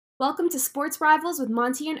Welcome to Sports Rivals with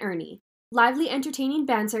Monty and Ernie. Lively, entertaining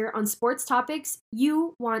banter on sports topics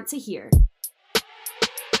you want to hear.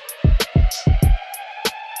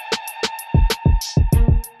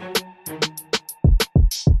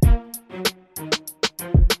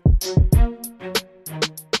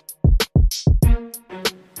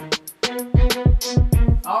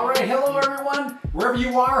 Alright, hello everyone, wherever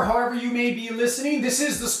you are, however you may be listening. This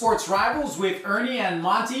is the Sports Rivals with Ernie and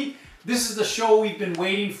Monty. This is the show we've been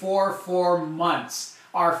waiting for months.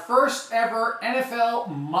 Our first ever NFL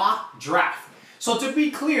mock draft. So to be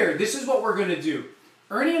clear, this is what we're going to do.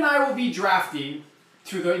 Ernie and I will be drafting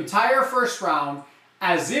through the entire first round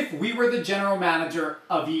as if we were the general manager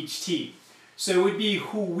of each team. So it would be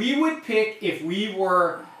who we would pick if we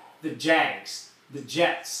were the Jags, the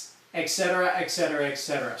Jets, etc., etc.,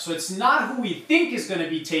 etc. So it's not who we think is going to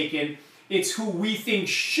be taken, it's who we think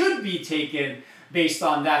should be taken based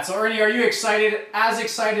on that. So Ernie, are you excited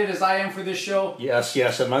as I am for this show? Yes,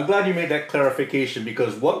 and I'm glad you made that clarification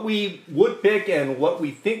because what we would pick and what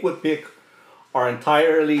we think would pick are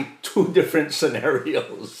entirely two different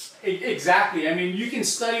scenarios. Exactly. I mean, you can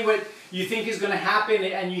study what you think is going to happen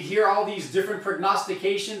and you hear all these different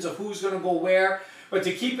prognostications of who's going to go where. But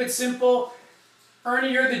to keep it simple,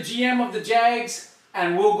 Ernie, you're the GM of the Jags,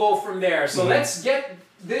 and we'll go from there. So let's get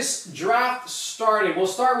this draft started. We'll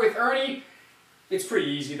start with Ernie. It's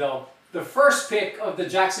pretty easy, though. The first pick of the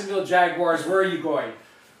Jacksonville Jaguars, where are you going?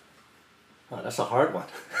 Oh, that's a hard one.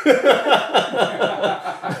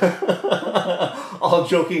 All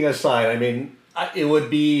joking aside, I mean, it would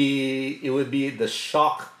be the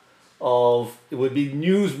shock of, it would be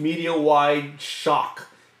news media-wide shock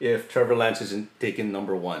if Trevor Lawrence isn't taken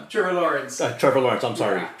number one. Trevor Lawrence. I'm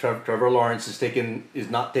sorry. Yeah. Trevor Lawrence is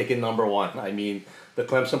not taken number one. I mean, the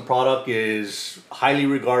Clemson product is highly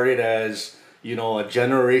regarded as, a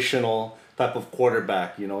generational type of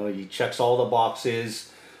quarterback. He checks all the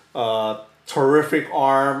boxes. Terrific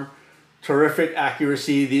arm, terrific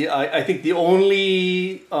accuracy. I think the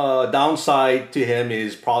only downside to him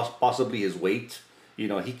is possibly his weight. He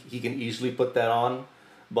can easily put that on.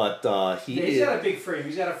 But he's got a big frame.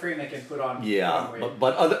 He's got a frame that can put on. Yeah,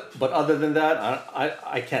 but other than that,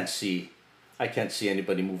 I can't see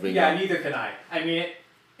anybody moving. Yeah, neither can I. I mean,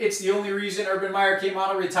 it's the only reason Urban Meyer came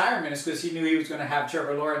out of retirement is because he knew he was going to have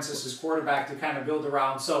Trevor Lawrence as his quarterback to kind of build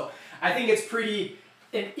around. So I think it's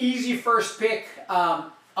an easy first pick.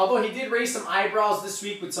 Although he did raise some eyebrows this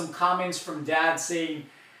week with some comments from Dad saying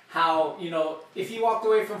how, if he walked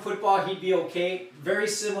away from football, he'd be okay. Very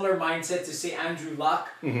similar mindset to, say, Andrew Luck,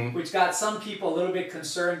 which got some people a little bit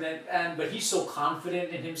concerned. But he's so confident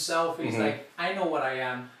in himself. He's like, I know what I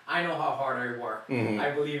am. I know how hard I work.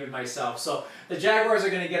 I believe in myself. So the Jaguars are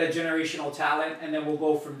going to get a generational talent, and then we'll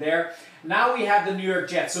go from there. Now we have the New York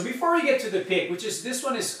Jets. So before we get to the pick, this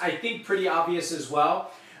one is, I think, pretty obvious as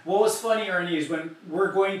well. What was funny, Ernie, is when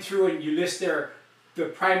we're going through and you list the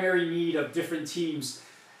primary need of different teams,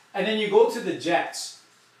 and then you go to the Jets.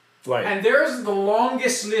 Right. And there's the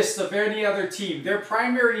longest list of any other team. Their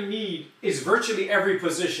primary need is virtually every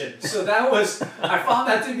position. So I found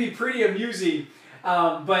that to be pretty amusing.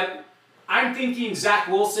 But I'm thinking Zach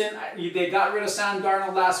Wilson. They got rid of Sam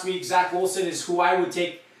Darnold last week. Zach Wilson is who I would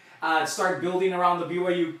take, start building around the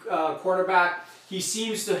BYU quarterback. He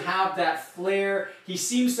seems to have that flair. He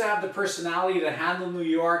seems to have the personality to handle New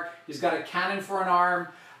York. He's got a cannon for an arm.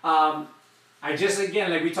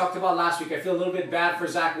 Like we talked about last week, I feel a little bit bad for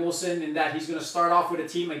Zach Wilson in that he's going to start off with a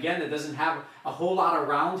team again that doesn't have a whole lot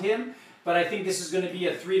around him. But I think this is going to be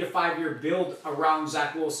a 3 to 5 year build around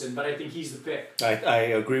Zach Wilson. But I think he's the pick.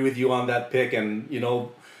 I agree with you on that pick, and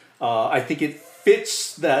I think it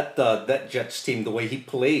fits that Jets team the way he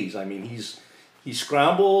plays. I mean, he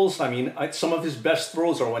scrambles. I mean, some of his best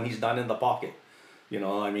throws are when he's not in the pocket.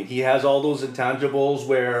 He has all those intangibles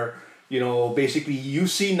where, basically you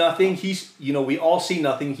see nothing. We all see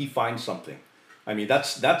nothing. He finds something. I mean,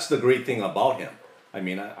 that's the great thing about him. I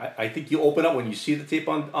mean, I think you open up when you see the tape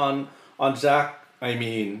on Zach. I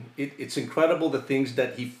mean, it's incredible the things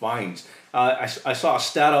that he finds. I saw a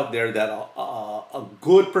stat out there that a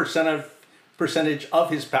good percentage of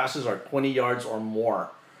his passes are 20 yards or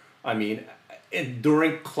more. I mean,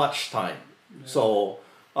 during clutch time. Yeah. So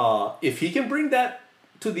if he can bring that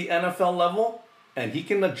to the NFL level and he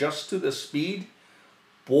can adjust to the speed,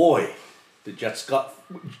 boy, the Jets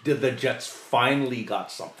finally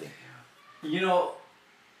got something.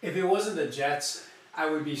 If it wasn't the Jets, I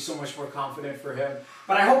would be so much more confident for him.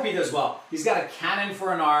 But I hope he does well. He's got a cannon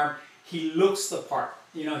for an arm. He looks the part.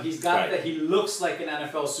 He's got that. He looks like an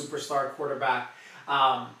NFL superstar quarterback.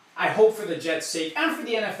 I hope for the Jets' sake and for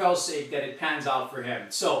the NFL's sake that it pans out for him.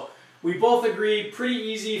 So we both agree, pretty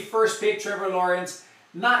easy. First pick, Trevor Lawrence.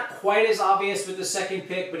 Not quite as obvious with the second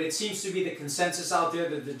pick, but it seems to be the consensus out there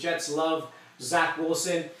that the Jets love Zach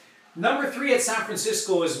Wilson. Number 3 at San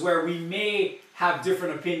Francisco is where we may have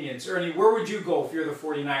different opinions. Ernie, where would you go if you're the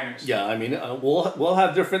 49ers? Yeah, I mean, we'll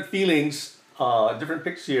have different feelings, different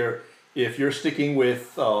picks here. If you're sticking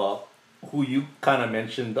with who you kind of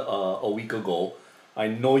mentioned a week ago, I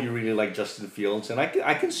know you really like Justin Fields, and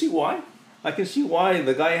I can see why. I can see why.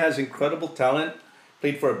 The guy has incredible talent,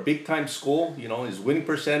 played for a big-time school. You know, his winning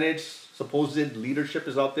percentage, supposed leadership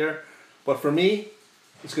is out there. But for me,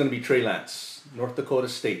 it's going to be Trey Lance, North Dakota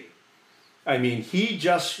State. I mean, he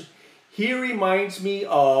reminds me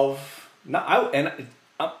of,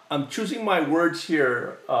 I'm choosing my words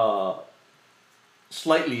here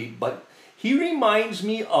slightly, but he reminds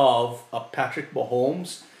me of a Patrick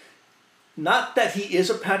Mahomes. Not that he is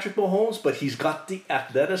a Patrick Mahomes, but he's got the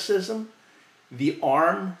athleticism, the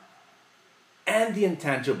arm, and the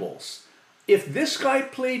intangibles. If this guy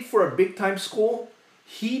played for a big time school,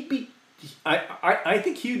 I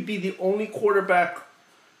think he'd be the only quarterback,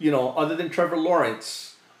 other than Trevor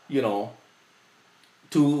Lawrence, to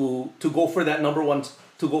go for that number one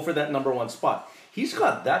spot. He's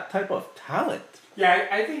got that type of talent. Yeah,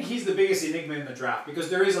 I think he's the biggest enigma in the draft because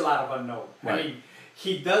there is a lot of unknown. Right. I mean,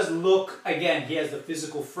 he does look, again, he has the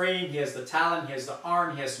physical frame, he has the talent, he has the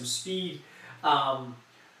arm, he has some speed,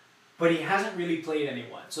 but he hasn't really played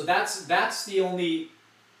anyone. So that's the only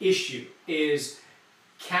issue is,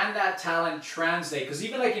 can that talent translate? Because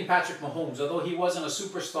even like in Patrick Mahomes, although he wasn't a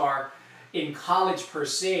superstar in college per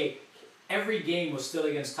se, every game was still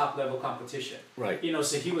against top level competition. Right.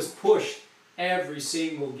 So he was pushed every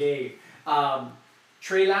single game.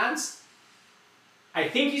 Trey Lance, I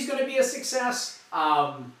think he's going to be a success,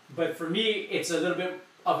 but for me, it's a little bit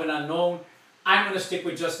of an unknown. I'm going to stick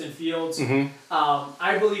with Justin Fields. Mm-hmm.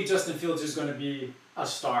 I believe Justin Fields is going to be a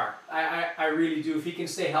star. I really do. If he can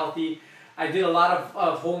stay healthy. I did a lot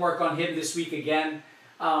of homework on him this week again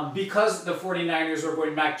because the 49ers are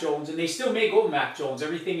going Mac Jones, and they still may go Mac Jones.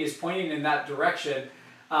 Everything is pointing in that direction.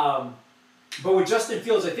 But with Justin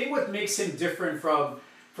Fields, I think what makes him different from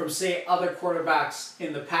say, other quarterbacks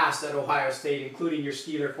in the past at Ohio State, including your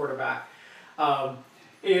Steeler quarterback,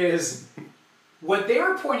 is what they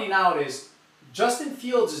were pointing out is Justin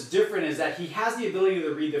Fields is different is that he has the ability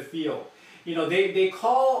to read the field.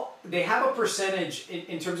 They have a percentage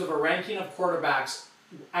in terms of a ranking of quarterbacks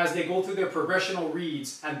as they go through their progressional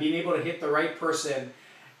reads and being able to hit the right person.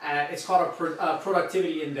 It's called a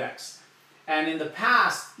productivity index. And in the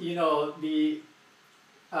past, Dwayne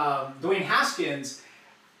Haskins,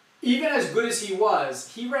 even as good as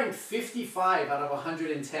he ranked 55 out of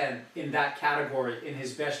 110 in that category in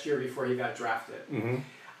his best year before he got drafted.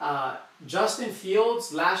 Mm-hmm. Justin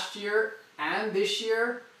Fields last year and this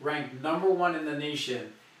year ranked number 1 in the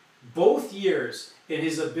nation, both years, in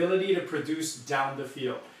his ability to produce down the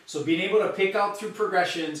field. So being able to pick out through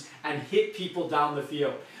progressions and hit people down the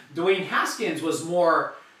field. Dwayne Haskins was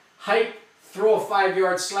more hype, throw a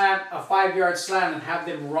 5-yard slant, and have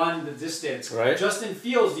them run the distance. Right. Justin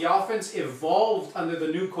Fields, the offense evolved under the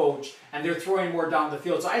new coach, and they're throwing more down the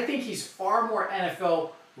field. So I think he's far more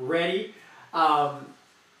NFL ready, and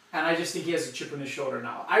I just think he has a chip on his shoulder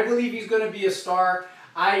now. I believe he's going to be a star.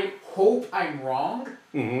 I hope I'm wrong,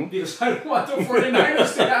 Mm-hmm. because I don't want the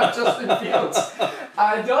 49ers to have Justin Fields.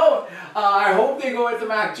 I don't. I hope they go with the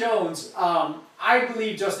Mac Jones. I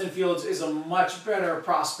believe Justin Fields is a much better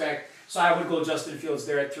prospect. So I would go Justin Fields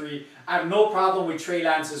there at 3. I have no problem with Trey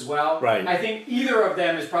Lance as well. Right. I think either of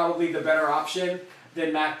them is probably the better option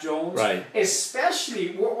than Mac Jones. Right. Especially,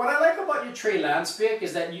 what I like about your Trey Lance pick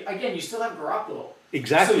is that, you still have Garoppolo.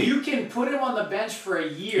 Exactly. So you can put him on the bench for a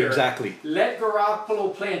year. Exactly. Let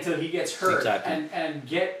Garoppolo play until he gets hurt. Exactly. And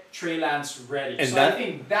get Trey Lance ready. And so I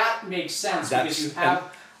think that makes sense because you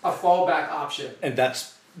have a fallback option. And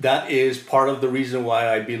that is part of the reason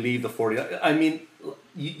why I believe the 49ers. I mean,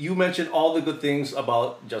 you mentioned all the good things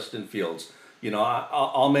about Justin Fields.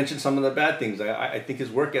 I'll mention some of the bad things. I think his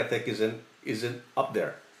work ethic isn't up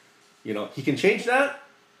there. He can change that.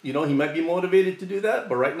 He might be motivated to do that,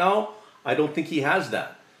 but right now I don't think he has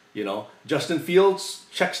that. Justin Fields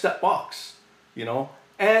checks that box.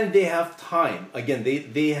 And they have time. Again,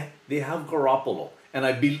 they have Garoppolo, and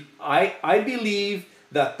I believe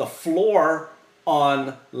that the floor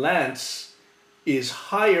on Lance is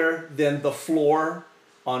higher than the floor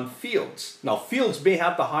on Fields. Now, Fields may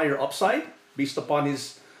have the higher upside based upon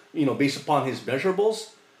his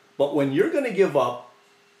measurables, but when you're going to give up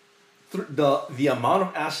the amount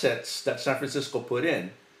of assets that San Francisco put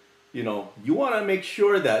in, you want to make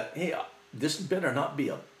sure that, hey, this better not be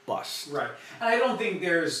a bust. Right. And I don't think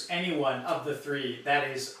there's anyone of the three that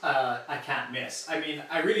is a can't miss. I mean,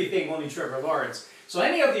 I really think only Trevor Lawrence. So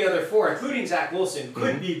any of the other four, including Zach Wilson,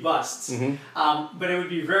 could be busts. But it would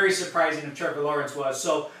be very surprising if Trevor Lawrence was.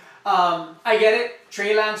 So I get it.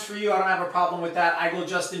 Trey Lance for you, I don't have a problem with that. I go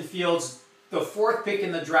Justin Fields, the fourth pick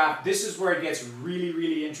in the draft. This is where it gets really,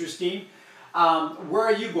 really interesting. Where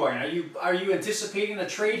are you going? Are you anticipating a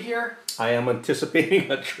trade here? I am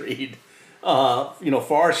anticipating a trade.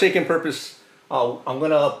 For our sake and purpose, I'm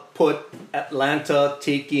gonna put Atlanta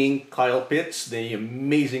taking Kyle Pitts, the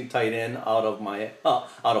amazing tight end out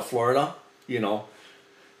of Florida.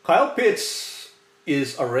 Kyle Pitts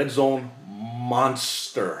is a red zone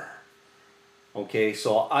monster. Okay,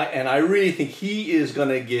 so I really think he is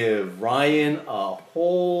gonna give Ryan a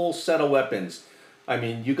whole set of weapons. I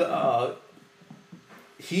mean,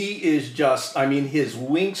 he is just, his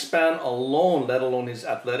wingspan alone, let alone his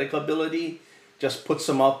athletic ability, just puts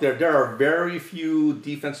him out there. There are very few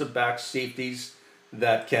defensive backs, safeties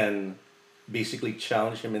that can basically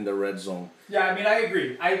challenge him in the red zone. Yeah, I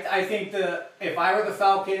agree. I think if I were the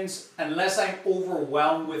Falcons, unless I'm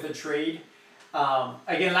overwhelmed with a trade,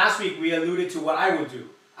 again, last week we alluded to what I would do.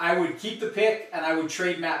 I would keep the pick and I would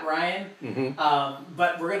trade Matt Ryan.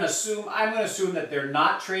 But I'm going to assume that they're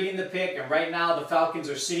not trading the pick. And right now the Falcons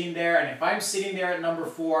are sitting there. And if I'm sitting there at number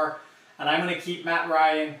 4 and I'm going to keep Matt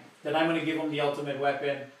Ryan, then I'm going to give him the ultimate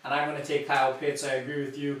weapon. And I'm going to take Kyle Pitts. I agree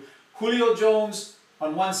with you. Julio Jones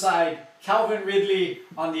on one side, Calvin Ridley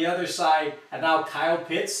on the other side, and now Kyle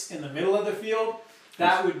Pitts in the middle of the field.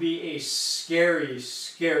 That would be a scary,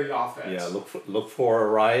 scary offense. Yeah, look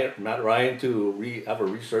for Matt Ryan to have a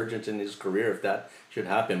resurgence in his career if that should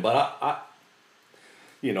happen. But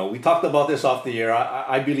we talked about this off the air.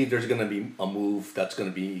 I believe there's going to be a move that's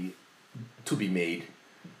going to be made.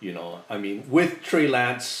 With Trey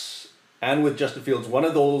Lance and with Justin Fields, one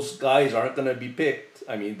of those guys aren't going to be picked.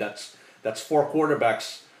 That's 4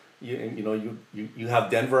 quarterbacks. You have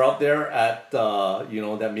Denver out there at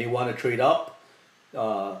that may want to trade up.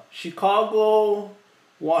 Chicago,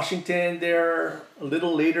 Washington, they're a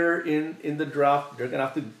little later in the draft. They're gonna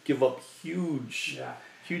have to give up huge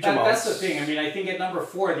amounts. That's the thing. I think at number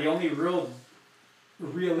 4, the only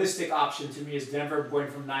realistic option to me is Denver going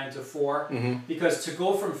from 9 to 4, because to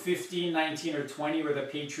go from 15, 19, or 20, where the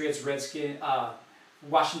Patriots, Redskins,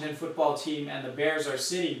 Washington football team, and the Bears are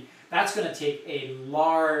sitting, that's going to take a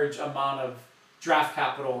large amount of draft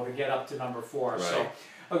capital to get up to number 4. Right. So.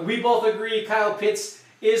 We both agree Kyle Pitts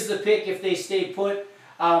is the pick if they stay put.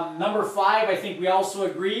 Number 5, I think we also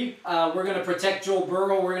agree. We're going to protect Joe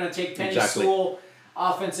Burrow. We're going to take Penei Sewell,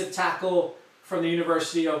 offensive tackle from the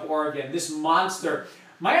University of Oregon. This monster.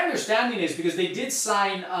 My understanding is because they did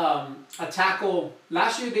sign a tackle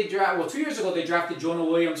last year. 2 years ago they drafted Jonah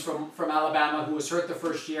Williams from Alabama, who was hurt the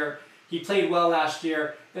first year. He played well last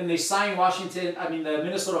year. Then they signed the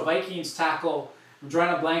Minnesota Vikings tackle. I'm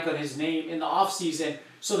drawing a blank on his name in the offseason.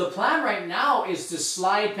 So the plan right now is to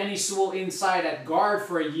slide Penei Sewell inside at guard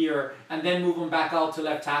for a year and then move him back out to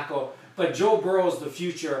left tackle. But Joe Burrow's the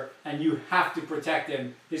future, and you have to protect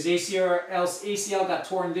him. His ACL got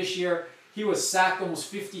torn this year. He was sacked almost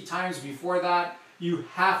 50 times before that. You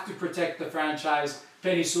have to protect the franchise.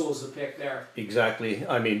 Penei Sewell's the pick there. Exactly.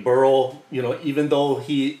 Burrow, even though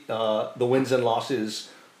the wins and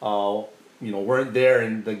losses, weren't there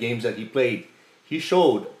in the games that he played, he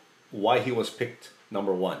showed why he was picked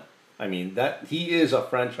number 1. That he is a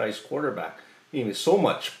franchise quarterback. So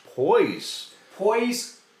much poise,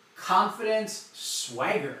 confidence,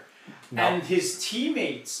 swagger, and his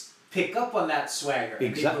teammates pick up on that swagger.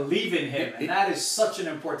 Exactly. And they believe in him, and that is such an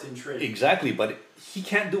important trait. Exactly, but he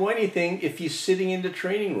can't do anything if he's sitting in the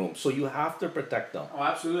training room. So you have to protect him. Oh,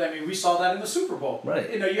 absolutely. We saw that in the Super Bowl. Right.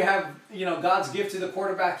 You have God's gift to the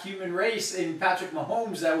quarterback human race in Patrick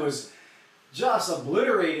Mahomes that was just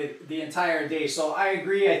obliterated the entire day. So I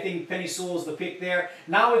agree. I think Penei Sewell is the pick there.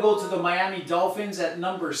 Now we go to the Miami Dolphins at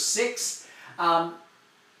number 6.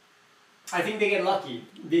 I think they get lucky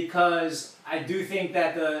because I do think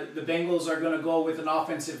that the Bengals are going to go with an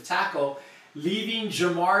offensive tackle, leaving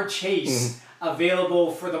Jamar Chase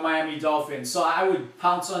available for the Miami Dolphins. So I would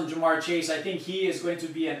pounce on Jamar Chase. I think he is going to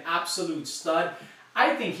be an absolute stud.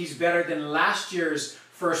 I think he's better than last year's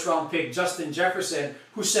first-round pick, Justin Jefferson,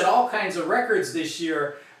 who set all kinds of records this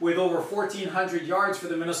year with over 1,400 yards for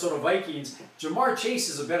the Minnesota Vikings. Jamar Chase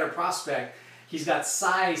is a better prospect. He's got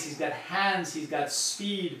size, he's got hands, he's got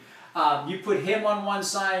speed. You put him on one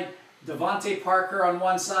side, Devontae Parker on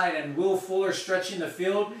one side, and Will Fuller stretching the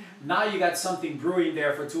field. Now you got something brewing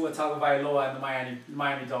there for Tua Tagovailoa and the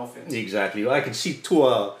Miami Dolphins. Exactly. I can see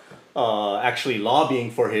Tua actually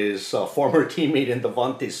lobbying for his former teammate in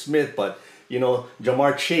Devontae Smith, but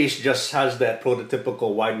Jamar Chase just has that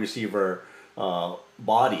prototypical wide receiver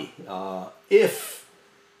body. If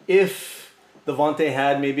Devontae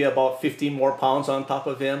had maybe about 15 more pounds on top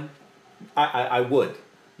of him, I would,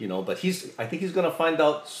 but I think he's gonna find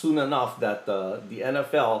out soon enough that the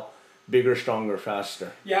NFL, bigger, stronger,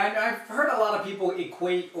 faster. Yeah, I've heard a lot of people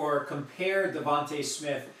equate or compare Devontae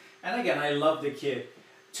Smith, and again, I love the kid,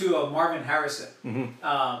 to a Marvin Harrison.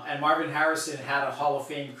 And Marvin Harrison had a Hall of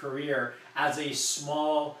Fame career as a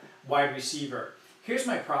small wide receiver. Here's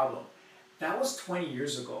my problem. That was 20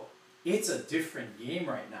 years ago. It's a different game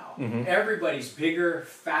right now. Everybody's bigger,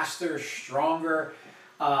 faster, stronger.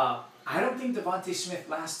 I don't think Devontae Smith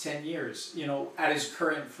lasts 10 years, at his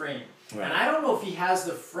current frame. Right. And I don't know if he has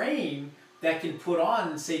the frame that can put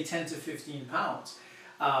on, say, 10 to 15 pounds.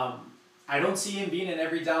 I don't see him being an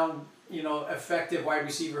every down, effective wide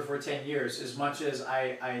receiver for 10 years. As much as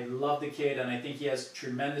I love the kid and I think he has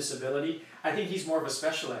tremendous ability, I think he's more of a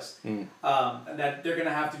specialist. And that they're going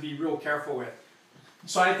to have to be real careful with.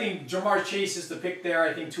 So I think Jamar Chase is the pick there.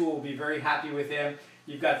 I think Tua will be very happy with him.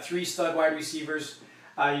 You've got 3 stud wide receivers.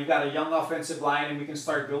 You've got a young offensive line, and we can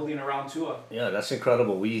start building around Tua. Yeah, that's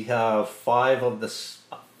incredible. We have 5 of the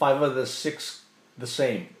 6 the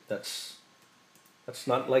same. That's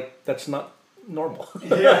not normal.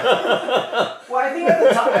 Yeah. Well, I think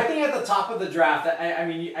at the top of the draft,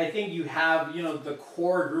 I think you have the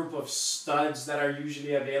core group of studs that are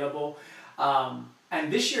usually available. And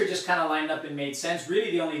this year just kind of lined up and made sense.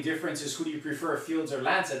 Really, the only difference is who do you prefer, Fields or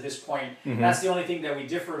Lance at this point. That's the only thing that we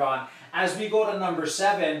differed on. As we go to number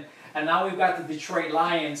 7, and now we've got the Detroit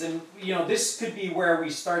Lions, and this could be where we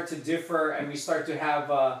start to differ and we start to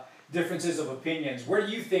have differences of opinions. Where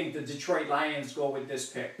do you think the Detroit Lions go with this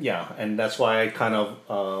pick? Yeah, and that's why I kind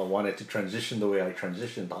of wanted to transition the way I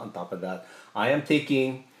transitioned. On top of that, I am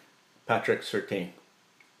taking Patrick Surtain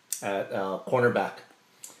at cornerback.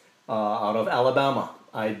 Out of Alabama.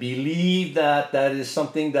 I believe that is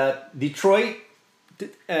something that Detroit,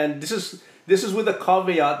 and this is with a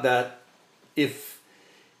caveat that if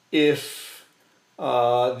they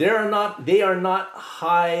are not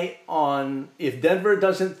high on, if Denver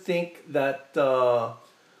doesn't think that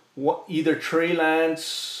either Trey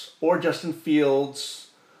Lance or Justin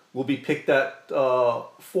Fields will be picked at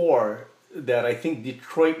 4, that I think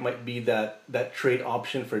Detroit might be that trade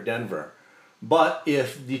option for Denver. But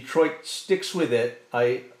if Detroit sticks with it,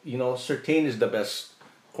 Surtain is the best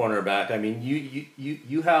cornerback. I mean,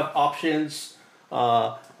 you have options.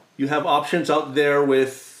 You have options out there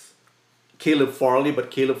with Caleb Farley,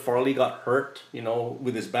 but Caleb Farley got hurt,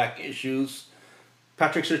 with his back issues.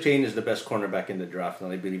 Patrick Surtain is the best cornerback in the draft,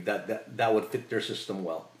 and I believe that would fit their system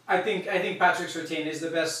well. I think Patrick Surtain is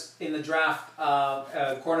the best in the draft,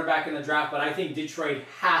 cornerback in the draft, but I think Detroit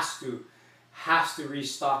has to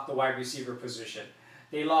restock the wide receiver position.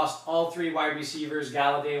 They lost all 3 wide receivers.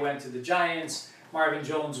 Galladay went to the Giants. Marvin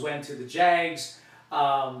Jones went to the Jags.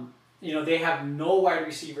 They have no wide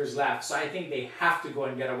receivers left. So I think they have to go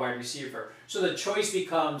and get a wide receiver. So the choice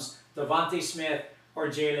becomes Devontae Smith or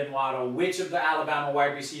Jalen Waddle. Which of the Alabama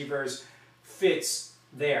wide receivers fits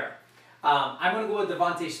there? I'm going to go with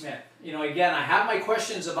Devontae Smith. Again, I have my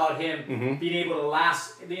questions about him being able to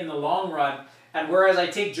last in the long run. And whereas I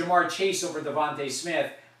take Jamar Chase over Devontae Smith,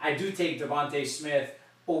 I do take Devontae Smith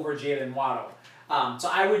over Jalen Waddle. So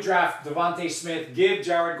I would draft Devontae Smith, give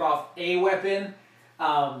Jared Goff a weapon,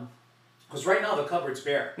 because right now the cupboard's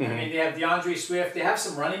bare. I mean, they have DeAndre Swift, they have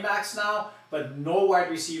some running backs now, but no wide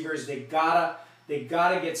receivers. They gotta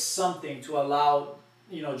get something to allow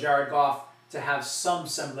Jared Goff to have some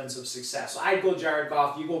semblance of success. So I'd go Jared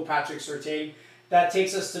Goff, you go Patrick Surtain. That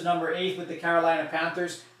takes us to number 8 with the Carolina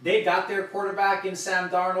Panthers. They got their quarterback in Sam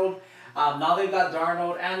Darnold. Now they've got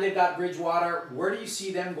Darnold and they've got Bridgewater. Where do you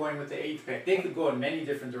see them going with the 8th pick? They could go in many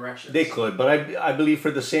different directions. They could, but I believe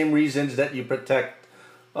for the same reasons that you protect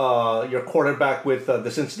your quarterback with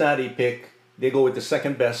the Cincinnati pick, they go with the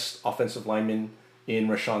second best offensive lineman in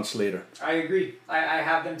Rashawn Slater. I agree. I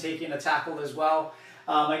have them taking a tackle as well.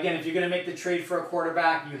 Again, if you're going to make the trade for a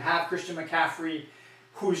quarterback, you have Christian McCaffrey,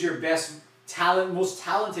 who's your most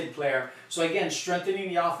talented player. So again,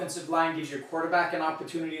 strengthening the offensive line gives your quarterback an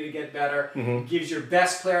opportunity to get better. Gives your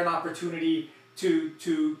best player an opportunity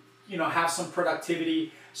to have some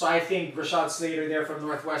productivity. So I think Rashawn Slater there from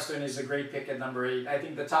Northwestern is a great pick at number 8. I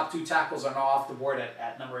think the top 2 tackles are now off the board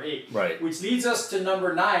at number 8. Right. Which leads us to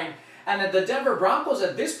number 9. And the Denver Broncos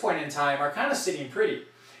at this point in time are kind of sitting pretty.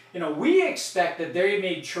 We expect that they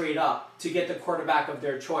may trade up to get the quarterback of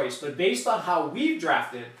their choice. But based on how we've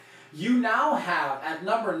drafted, you now have, at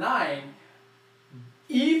number 9,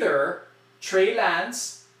 either Trey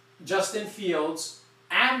Lance, Justin Fields,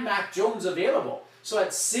 and Mac Jones available. So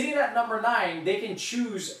at sitting at number 9, they can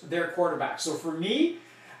choose their quarterback. So for me,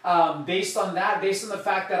 based on the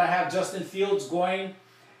fact that I have Justin Fields going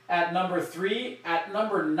at number 3, at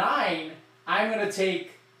number 9, I'm going to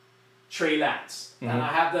take Trey Lance. And I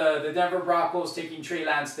have the Denver Broncos taking Trey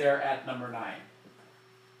Lance there at number 9.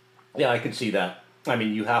 Yeah, I can see that. I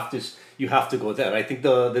mean, you have to go there. I think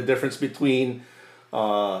the difference between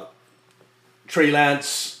Trey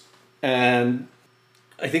Lance and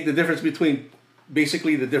I think the difference between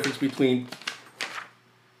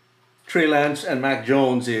Trey Lance and Mac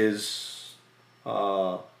Jones is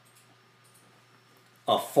a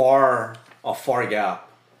far gap.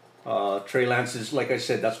 Trey Lance is, like I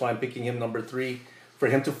said, that's why I'm picking him number 3. For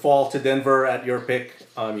him to fall to Denver at your pick,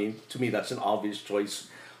 I mean, to me, that's an obvious choice.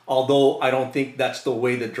 Although I don't think that's the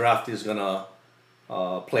way the draft is gonna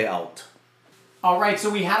play out. All right, so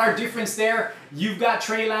we had our difference there. You've got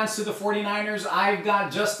Trey Lance to the 49ers. I've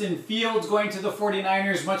got Justin Fields going to the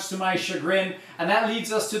 49ers, much to my chagrin. And that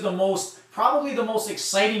leads us to probably the most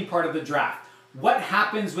exciting part of the draft. What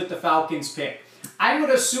happens with the Falcons pick? I would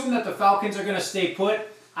assume that the Falcons are going to stay put.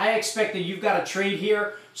 I expect that you've got a trade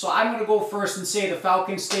here. So I'm going to go first and say the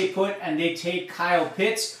Falcons stay put and they take Kyle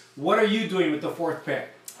Pitts. What are you doing with the 4th pick?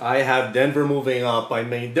 I have Denver moving up. I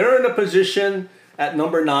mean, they're in a position at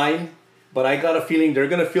number 9. But I got a feeling they're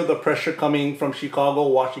going to feel the pressure coming from Chicago,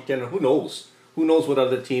 Washington. Who knows? Who knows what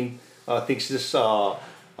other team thinks this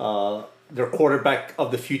their quarterback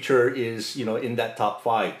of the future is, in that top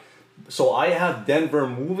 5. So I have Denver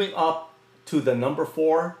moving up to the number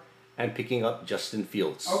 4 and picking up Justin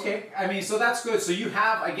Fields. Okay, I mean, so that's good. So you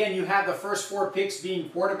have the first 4 picks being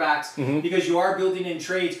quarterbacks because you are building in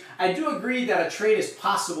trades. I do agree that a trade is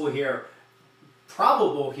possible here,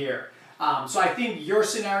 probable here. So I think your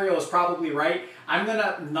scenario is probably right. I'm going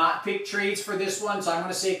to not pick trades for this one, so I'm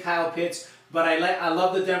going to say Kyle Pitts. But I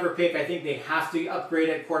love the Denver pick. I think they have to upgrade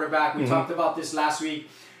at quarterback. We talked about this last week.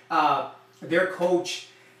 Their coach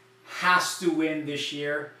has to win this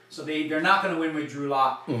year, so they're not going to win with Drew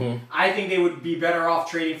Lock. I think they would be better off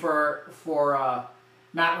trading for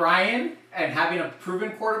Matt Ryan and having a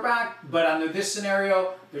proven quarterback. But under this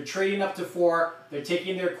scenario, they're trading up to 4. They're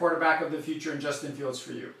taking their quarterback of the future in Justin Fields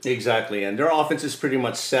for you. Exactly, and their offense is pretty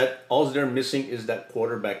much set. All they're missing is that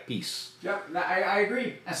quarterback piece. Yep, I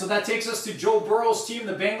agree. And so that takes us to Joe Burrow's team,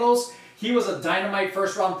 the Bengals. He was a dynamite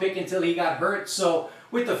first-round pick until he got hurt. So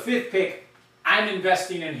with the 5th pick, I'm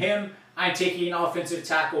investing in him. I'm taking mammoth offensive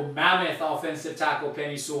tackle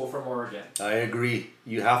Penei Sewell from Oregon. I agree.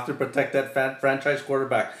 You have to protect that franchise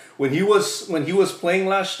quarterback. When he was playing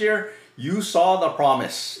last year, you saw the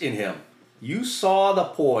promise in him. You saw the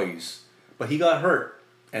poise, but he got hurt,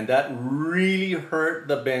 and that really hurt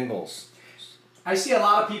the Bengals. I see a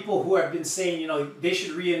lot of people who have been saying, they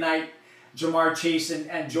should reunite Jamar Chase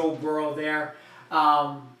and Joe Burrow there.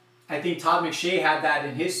 I think Todd McShay had that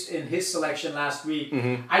in his selection last week.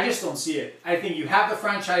 I just don't see it. I think you have the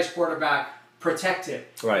franchise quarterback, protect it.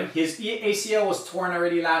 Right. His ACL was torn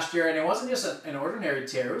already last year, and it wasn't just an ordinary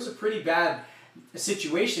tear. It was a pretty bad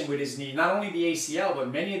situation with his knee. Not only the ACL, but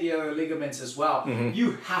many of the other ligaments as well.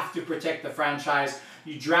 You have to protect the franchise.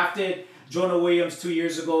 You drafted Jonah Williams 2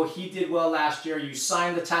 years ago. He did well last year. You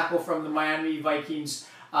signed the tackle from the Miami Vikings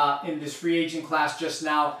in this free agent class just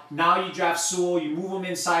now. Now you draft Sewell, you move him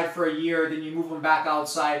inside for a year, then you move him back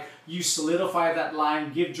outside. You solidify that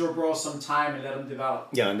line, give Joe Burrow some time and let him develop.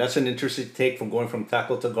 Yeah, and that's an interesting take from going from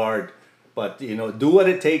tackle to guard. But, do what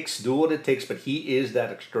it takes, but he is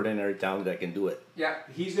that extraordinary talent that can do it. Yeah,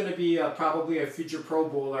 he's going to be probably a future Pro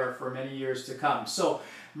Bowler for many years to come. So,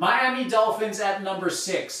 Miami Dolphins at number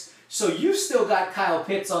 6. So, you still got Kyle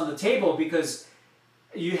Pitts on the table because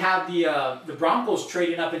you have the Broncos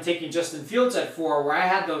trading up and taking Justin Fields at 4, where I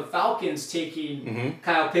had the Falcons taking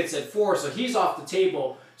Kyle Pitts at 4, so he's off the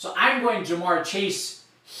table. So I'm going Jamar Chase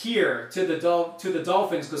here to the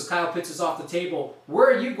Dolphins because Kyle Pitts is off the table. Where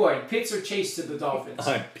are you going, Pitts or Chase to the Dolphins?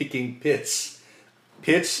 I'm picking Pitts.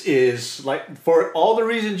 Pitts is, like, for all the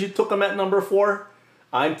reasons you took him at number 4,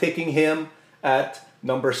 I'm taking him at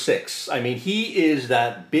number 6. I mean, he is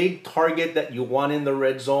that big target that you want in the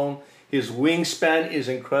red zone. His wingspan is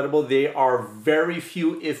incredible. There are very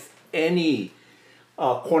few, if any,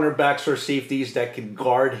 cornerbacks or safeties that can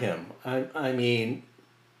guard him. I mean,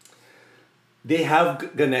 they have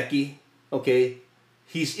Ganecki, okay?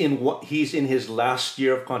 He's in his last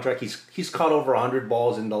year of contract. He's caught over 100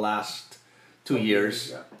 balls in the last 2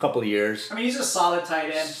 years, couple of years. I mean, he's a solid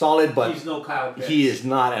tight end. Solid, but he's no Kyle Pitts. He is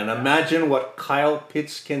not. And imagine what Kyle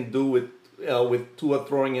Pitts can do with Tua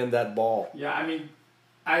throwing in that ball. Yeah, I mean,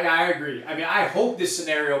 I agree. I mean, I hope this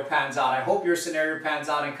scenario pans out. I hope your scenario pans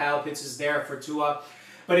out and Kyle Pitts is there for Tua.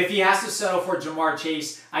 But if he has to settle for Jamar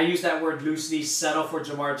Chase, I use that word loosely, settle for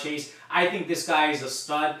Jamar Chase. I think this guy is a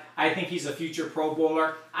stud. I think he's a future Pro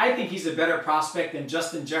Bowler. I think he's a better prospect than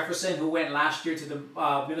Justin Jefferson, who went last year to the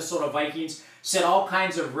Minnesota Vikings, set all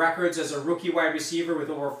kinds of records as a rookie wide receiver with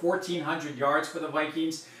over 1,400 yards for the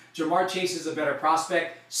Vikings. Jamar Chase is a better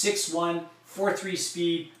prospect, 6'1", 4.3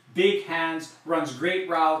 speed, big hands, runs great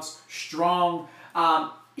routes, strong.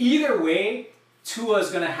 Either way, Tua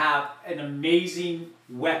is going to have an amazing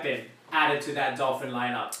weapon added to that Dolphin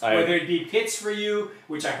lineup. Whether it be Pitts for you,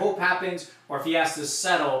 which I hope happens, or if he has to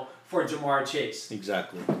settle for Jamar Chase.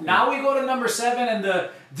 Exactly. Now we go to number 7 and the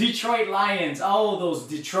Detroit Lions. Oh, those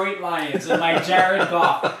Detroit Lions and my Jared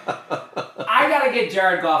Goff. I got to get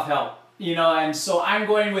Jared Goff help. You know, and so I'm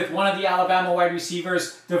going with one of the Alabama wide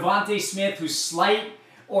receivers, Devontae Smith, who's slight,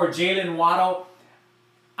 or Jalen Waddle.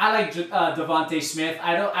 I like Devontae Smith.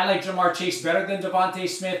 I like Jamar Chase better than Devontae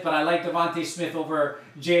Smith, but I like Devontae Smith over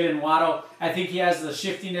Jalen Waddle. I think he has the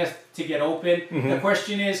shiftiness to get open. Mm-hmm. The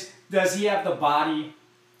question is, does he have the body?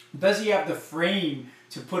 Does he have the frame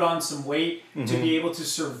to put on some weight to be able to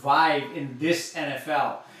survive in this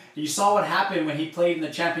NFL? You saw what happened when he played in the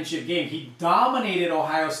championship game. He dominated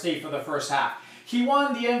Ohio State for the first half. He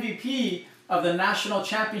won the MVP of the national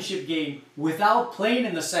championship game without playing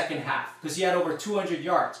in the second half because he had over 200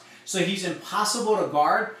 yards. So he's impossible to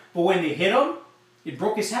guard, but when they hit him, it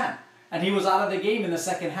broke his hand. And he was out of the game in the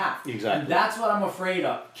second half. Exactly. And that's what I'm afraid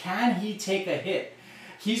of. Can he take a hit?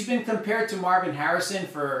 He's been compared to Marvin Harrison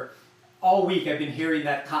for all week. I've been hearing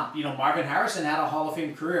that comp. You know, Marvin Harrison had a Hall of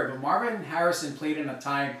Fame career, but Marvin Harrison played in a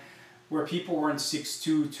time where people weren't 6'2",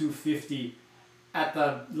 250 at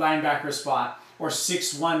the linebacker spot, or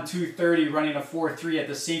 6'1", 230 running a 4.3 at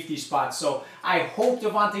the safety spot. So I hope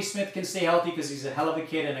Devontae Smith can stay healthy because he's a hell of a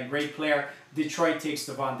kid and a great player. Detroit takes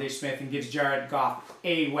Devontae Smith and gives Jared Goff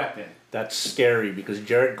a weapon. That's scary because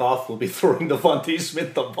Jared Goff will be throwing Devontae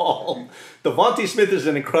Smith the ball. Devontae Smith is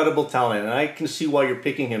an incredible talent, and I can see why you're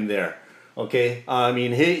picking him there. Okay? I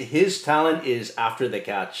mean, his talent is after the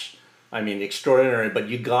catch. I mean, extraordinary, but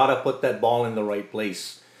you got to put that ball in the right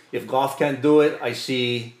place. If Goff can't do it, I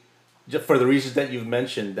see, just for the reasons that you've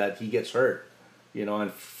mentioned, that he gets hurt. You know,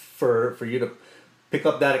 and for you to pick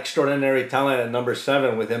up that extraordinary talent at number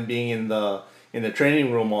 7 with him being in the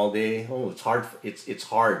training room all day, it's hard. It's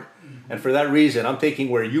hard. Mm-hmm. And for that reason, I'm taking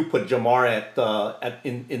where you put Jamar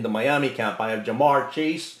in the Miami camp. I have Jamar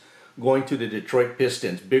Chase going to the Detroit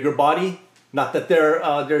Pistons. Bigger body. Not that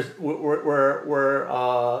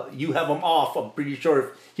you have him off. I'm pretty sure if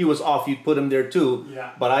he was off, you'd put him there too.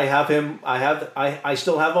 Yeah. But I have him. I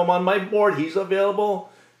still have him on my board. He's available.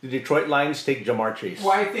 The Detroit Lions take Jamar Chase.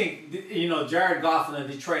 Well, I think, you know, Jared Goff and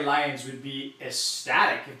the Detroit Lions would be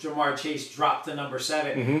ecstatic if Jamar Chase dropped to number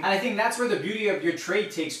 7. Mm-hmm. And I think that's where the beauty of your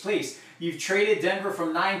trade takes place. You've traded Denver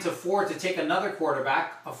from 9 to 4 to take another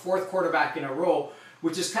quarterback, a 4th quarterback in a row,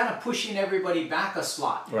 which is kind of pushing everybody back a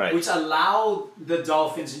slot, right, which allowed the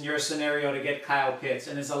Dolphins in your scenario to get Kyle Pitts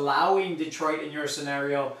and is allowing Detroit in your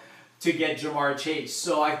scenario to get Jamar Chase.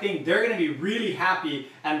 So I think they're going to be really happy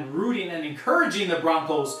and rooting and encouraging the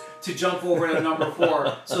Broncos to jump over to number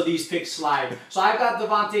 4 so these picks slide. So I've got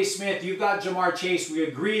Devontae Smith, you've got Jamar Chase. We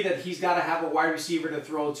agree that he's got to have a wide receiver to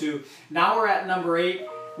throw to. Now we're at number 8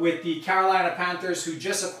 with the Carolina Panthers, who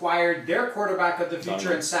just acquired their quarterback of the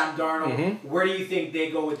future in Sam Darnold. Mm-hmm. Where do you think they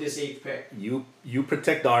go with this 8th pick? You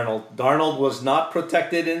protect Darnold. Darnold was not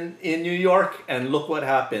protected in New York, and look what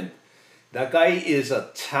happened. That guy is a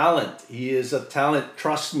talent. He is a talent.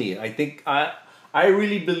 Trust me. I think I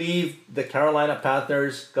really believe the Carolina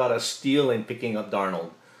Panthers got a steal in picking up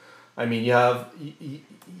Darnold. I mean, you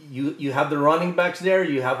have the running backs there.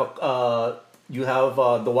 You have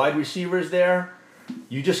the wide receivers there.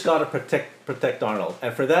 You just got to protect Darnold.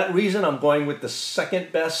 And for that reason, I'm going with the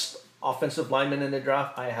 2nd best offensive lineman in the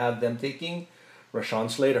draft. I have them taking Rashawn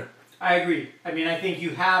Slater. I agree. I mean, I think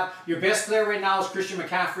you have your best player right now is Christian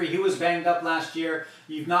McCaffrey. He was banged up last year.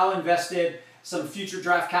 You've now invested some future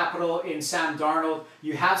draft capital in Sam Darnold.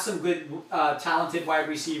 You have some good, talented wide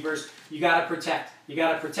receivers. You got to protect. You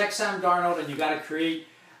got to protect Sam Darnold, and you got to create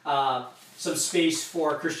some space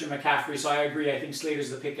for Christian McCaffrey. So I agree. I think Slater's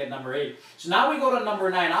the pick at number 8. So now we go to number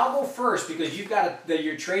 9. I'll go first because you've got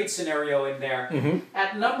your trade scenario in there. Mm-hmm.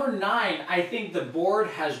 At number 9, I think the board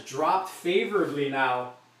has dropped favorably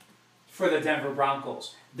now for the Denver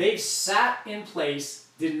Broncos. They've sat in place,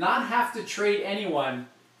 did not have to trade anyone,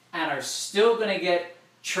 and are still going to get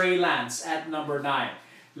Trey Lance at number 9.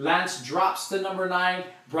 Lance drops to number 9.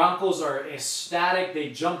 Broncos are ecstatic.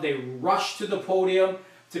 They rush to the podium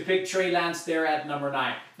to pick Trey Lance there at number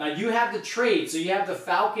 9. Now you have the trade, so you have the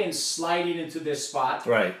Falcons sliding into this spot.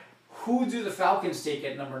 Right. Who do the Falcons take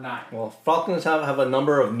at number 9? Well, Falcons have a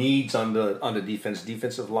number of needs on the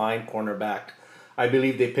defensive line, cornerback. I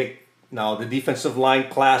believe they pick now the defensive line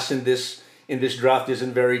class in this draft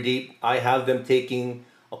isn't very deep. I have them taking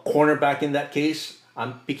a cornerback in that case.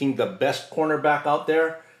 I'm picking the best cornerback out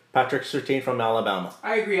there, Patrick Surtain from Alabama.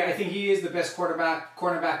 I agree. I think he is the best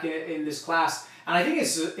cornerback in this class. And I think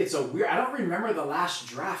it's a weird. I don't remember the last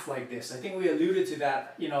draft like this. I think we alluded to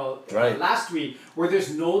that, Right. last week, where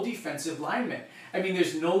there's no defensive lineman. I mean,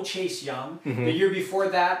 there's no Chase Young. Mm-hmm. The year before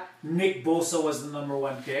that, Nick Bosa was the number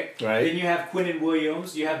 1 pick. Right. Then you have Quinnen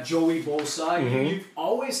Williams. You have Joey Bosa. Mm-hmm. You've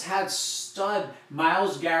always had stud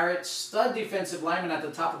Myles Garrett, stud defensive lineman at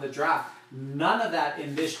the top of the draft. None of that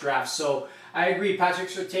in this draft. So I agree. Patrick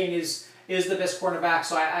Surtain is the best cornerback.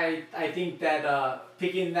 So I think that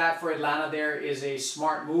picking that for Atlanta there is a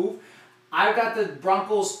smart move. I've got the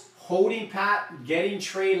Broncos holding pat, getting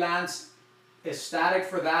Trey Lance, ecstatic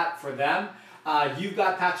for that for them. You've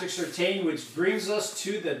got Patrick Surtain, which brings us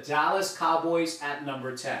to the Dallas Cowboys at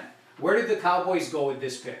number 10. Where did the Cowboys go with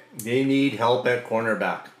this pick? They need help at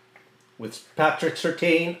cornerback. With Patrick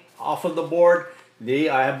Surtain off of the board,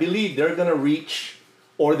 I believe they're going to reach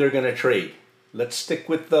or they're going to trade. Let's stick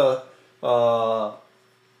with the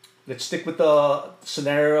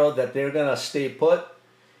scenario that they're going to stay put.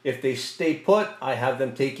 If they stay put, I have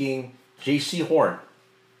them taking J.C. Horn.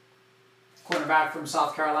 Cornerback from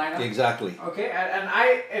South Carolina. Exactly. Okay, and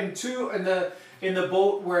I am too in the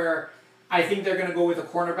boat where I think they're going to go with a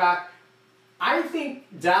cornerback. I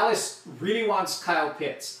think Dallas really wants Kyle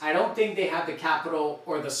Pitts. I don't think they have the capital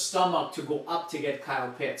or the stomach to go up to get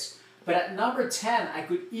Kyle Pitts. But at number 10, I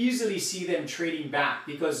could easily see them trading back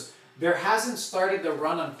because there hasn't started the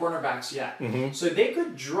run on cornerbacks yet. Mm-hmm. So they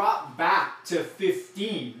could drop back to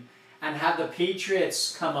 15 and have the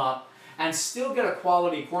Patriots come up and still get a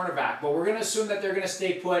quality cornerback. But we're going to assume that they're going to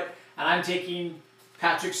stay put, and I'm taking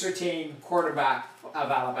Patrick Surtain, quarterback of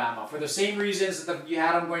Alabama. For the same reasons that you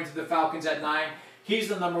had him going to the Falcons at 9, he's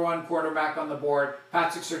the number 1 quarterback on the board.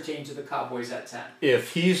 Patrick Surtain to the Cowboys at 10.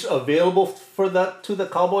 If he's available for that to the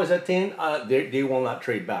Cowboys at 10, they will not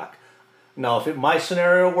trade back. Now, if my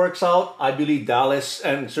scenario works out, I believe Dallas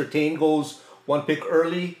and Surtain goes 1 pick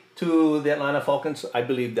early to the Atlanta Falcons. I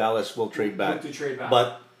believe Dallas will trade back. Look to trade back.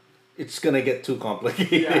 But it's going to get too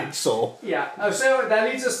complicated. Yeah. So So that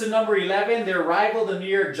leads us to number 11. Their rival, the New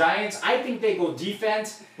York Giants. I think they go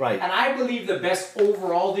defense. Right. And I believe the best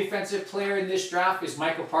overall defensive player in this draft is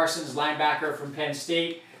Michael Parsons, linebacker from Penn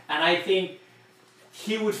State. And I think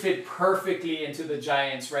he would fit perfectly into the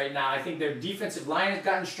Giants right now. I think their defensive line has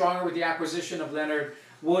gotten stronger with the acquisition of Leonard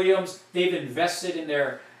Williams. They've invested in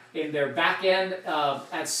their back end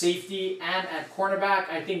at safety and at cornerback.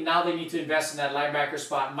 I think now they need to invest in that linebacker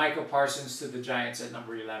spot. Michael Parsons to the Giants at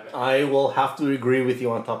number 11. I will have to agree with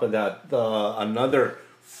you on top of that. Another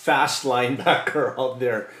fast linebacker out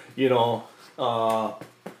there,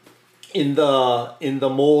 in the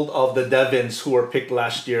mold of the Devons who were picked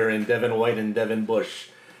last year, in Devin White and Devin Bush.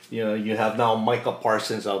 You have now Micah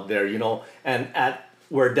Parsons out there, and at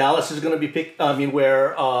where Dallas is going to be picked,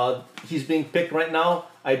 where he's being picked right now,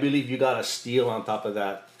 I believe you got a steal on top of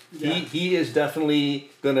that. Yeah. He is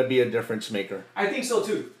definitely going to be a difference maker. I think so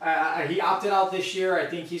too. He opted out this year. I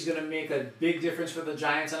think he's going to make a big difference for the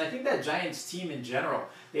Giants. And I think that Giants team in general,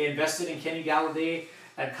 they invested in Kenny Galladay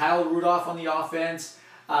and Kyle Rudolph on the offense.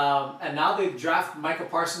 And now they draft Michael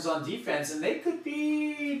Parsons on defense, and they could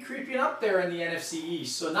be creeping up there in the NFC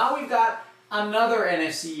East. So now we've got another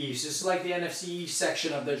NFC East, just like the NFC East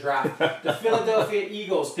section of the draft. The Philadelphia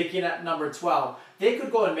Eagles picking at number 12. They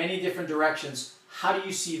could go in many different directions. How do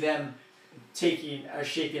you see them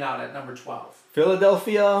shaping out at number 12?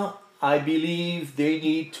 Philadelphia, I believe they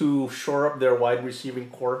need to shore up their wide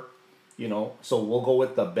receiving core. So we'll go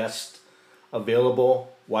with the best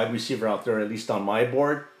available wide receiver out there, at least on my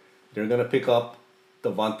board. They're going to pick up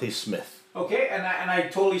Devontae Smith. Okay, and I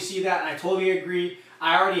totally see that, and I totally agree.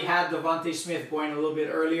 I already had Devontae Smith going a little bit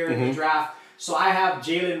earlier in the draft, so I have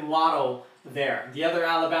Jalen Waddle there. The other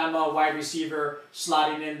Alabama wide receiver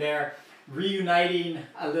slotting in there, reuniting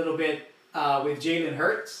a little bit with Jalen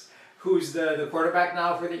Hurts, who's the quarterback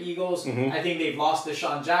now for the Eagles. I think they've lost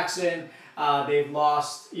Deshaun Jackson. They've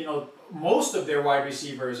lost, most of their wide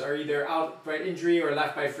receivers are either out by injury or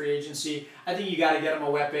left by free agency. I think you got to get them a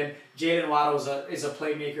weapon. Jalen Waddle is a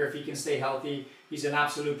playmaker if he can stay healthy. He's an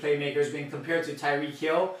absolute playmaker. He's been compared to Tyreek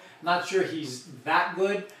Hill. Not sure he's that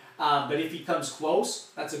good, but if he comes close,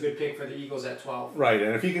 that's a good pick for the Eagles at 12. Right,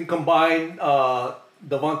 and if you can combine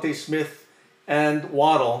Devontae Smith and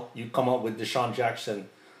Waddle, you come up with Deshaun Jackson.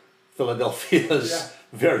 Philadelphia's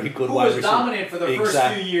very good Who wide was receiver. dominant for the first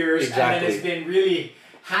few years and then has been really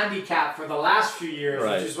handicapped for the last few years,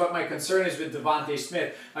 Right. which is what my concern is with Devontae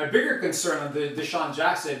Smith. My bigger concern on the Deshaun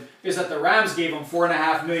Jackson is that the Rams gave him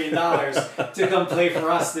 $4.5 million to come play for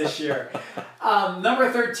us this year.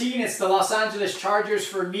 Number 13, it's the Los Angeles Chargers.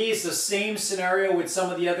 For me, it's the same scenario with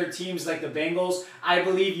some of the other teams like the Bengals. I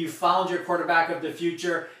believe you found your quarterback of the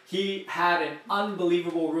future. He had an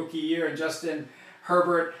unbelievable rookie year in Justin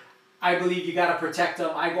Herbert. I believe you got to protect him.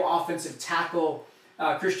 I go offensive tackle.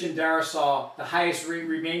 Christian Darrisaw, the highest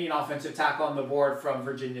remaining offensive tackle on the board from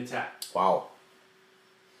Virginia Tech. Wow.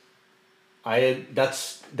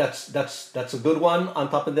 That's a good one. On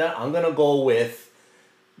top of that, I'm gonna go with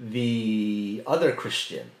the other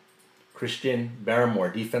Christian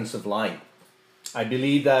Barmore, defensive line. I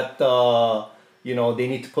believe that they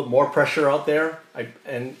need to put more pressure out there.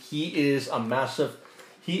 And he is a massive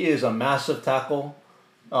tackle.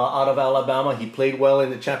 Out of Alabama, he played well in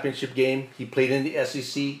the championship game. He played in the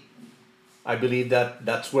SEC. I believe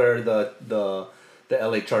that's where the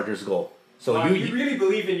LA Chargers go. So you really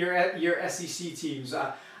believe in your SEC teams.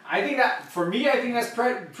 I think that for me, I think that's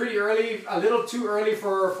pretty early, a little too early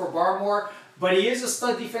for Barmore, but he is a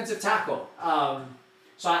stud defensive tackle.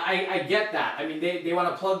 So I get that. I mean, they want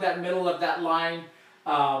to plug that middle of that line.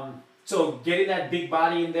 So getting that big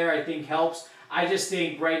body in there, I think helps. I just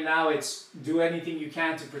think right now it's do anything you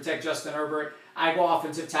can to protect Justin Herbert. I go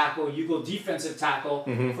offensive tackle, you go defensive tackle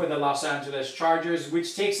for the Los Angeles Chargers,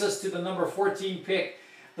 which takes us to the number 14 pick,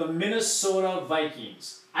 the Minnesota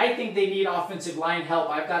Vikings. I think they need offensive line help.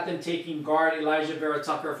 I've got them taking guard Elijah Vera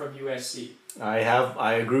Tucker from USC.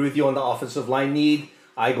 I agree with you on the offensive line need.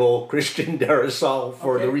 I go Christian Darrisaw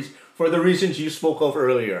for the reasons you spoke of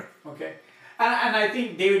earlier. Okay. And I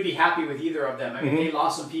think they would be happy with either of them. I mean, they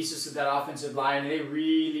lost some pieces to that offensive line. They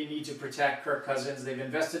really need to protect Kirk Cousins. They've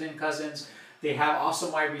invested in Cousins. They have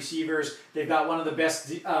awesome wide receivers. They've got one of the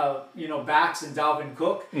best, backs in Dalvin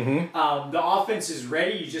Cook. The offense is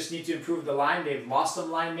ready. You just need to improve the line. They've lost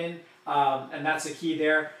some linemen, and that's the key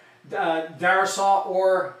there. Darrisaw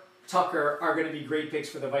or Tucker are going to be great picks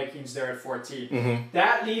for the Vikings there at 14.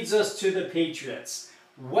 That leads us to the Patriots.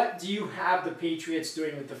 What do you have the Patriots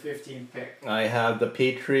doing with the 15th pick? I have the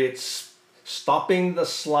Patriots stopping the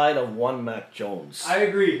slide of one Mac Jones. I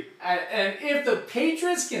agree. And if the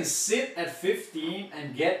Patriots can sit at 15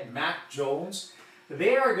 and get Mac Jones,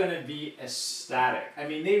 they are going to be ecstatic. I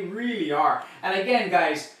mean, they really are. And again,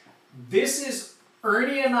 guys, this is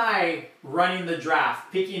Ernie and I running the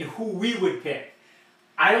draft, picking who we would pick.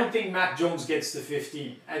 I don't think Mac Jones gets to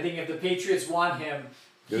 15. I think if the Patriots want him,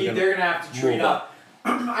 they're going to have to trade up.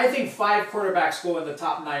 I think 5 quarterbacks go in the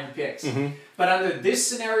top 9 picks. But under this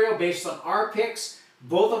scenario, based on our picks,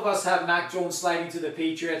 both of us have Mac Jones sliding to the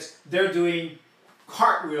Patriots. They're doing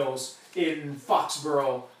cartwheels in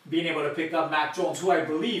Foxborough, being able to pick up Mac Jones, who I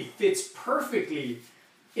believe fits perfectly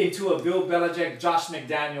into a Bill Belichick, Josh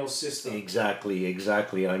McDaniels system.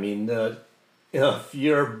 Exactly. I mean, if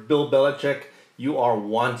you're Bill Belichick, you are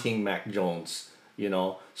wanting Mac Jones.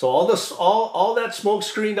 So all that smoke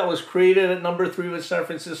screen that was created at number 3 with San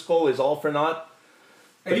Francisco is all for naught.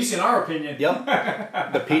 At least in our opinion. Yep.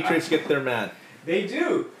 The Patriots get their man. They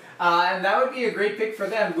do. And that would be a great pick for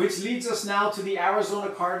them, which leads us now to the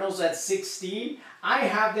Arizona Cardinals at 16. I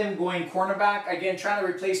have them going cornerback, again, trying to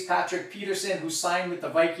replace Patrick Peterson, who signed with the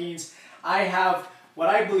Vikings. I have what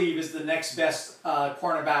I believe is the next best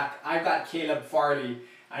cornerback. I've got Caleb Farley.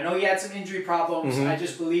 I know he had some injury problems. I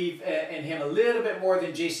just believe in him a little bit more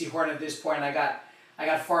than J.C. Horn at this point. I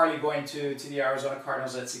got Farley going to the Arizona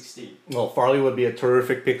Cardinals at 16. Well, Farley would be a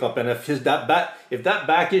terrific pickup, and if that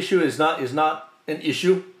back issue is not an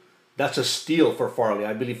issue, that's a steal for Farley.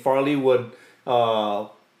 I believe Farley would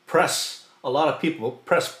press a lot of people,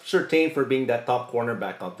 press Surtain for being that top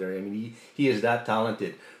cornerback out there. I mean, he is that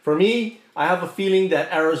talented. For me, I have a feeling that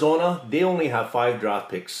Arizona, they only have 5 draft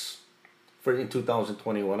picks in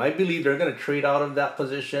 2021. I believe they're going to trade out of that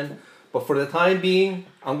position. But for the time being,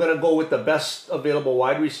 I'm going to go with the best available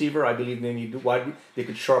wide receiver. I believe they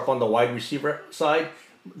could sharp on the wide receiver side.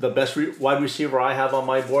 The best wide receiver I have on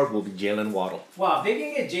my board will be Jalen Waddle. Well, if they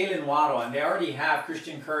can get Jalen Waddle, and they already have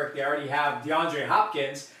Christian Kirk, they already have DeAndre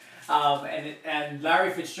Hopkins, and Larry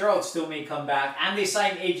Fitzgerald still may come back, and they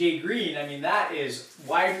signed A.J. Green. I mean, that is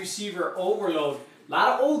wide receiver overload. A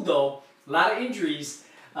lot of old, though. A lot of injuries.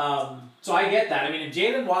 So I get that. I mean, if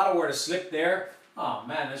Jalen Waddle were to slip there, oh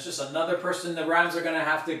man, that's just another person the Rams are going to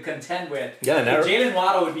have to contend with. Yeah, Jalen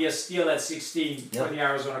Waddle would be a steal at 16 for the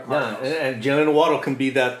Arizona Cardinals. Yeah, and Jalen Waddle can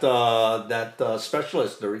be that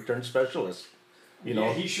specialist, the return specialist.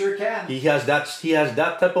 Yeah, he sure can. He has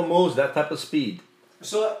that type of moves, that type of speed.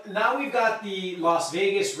 So now we've got the Las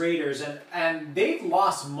Vegas Raiders, and they've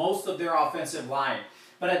lost most of their offensive line.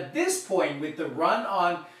 But at this point, with the run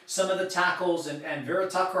on some of the tackles and Vera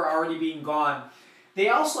Tucker already being gone, they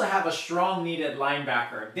also have a strong need at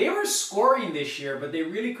linebacker. They were scoring this year, but they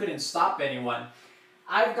really couldn't stop anyone.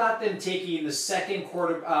 I've got them taking the second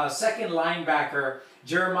linebacker,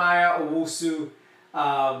 Jeremiah Owusu,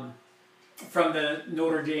 from the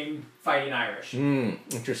Notre Dame Fighting Irish.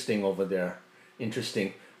 Interesting over there.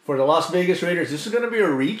 Interesting. For the Las Vegas Raiders, this is going to be a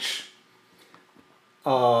reach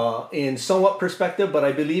in somewhat perspective, but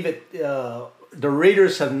I believe the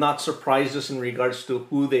Raiders have not surprised us in regards to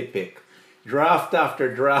who they pick. Draft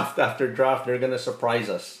after draft after draft, they're going to surprise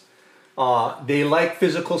us. They like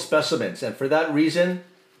physical specimens, and for that reason,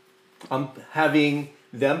 I'm having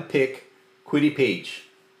them pick Kwity Paye,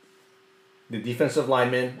 the defensive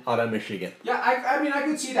lineman out of Michigan. Yeah, I mean, I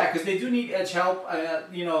could see that because they do need edge help.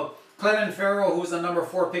 Clelin Ferrell, who was the number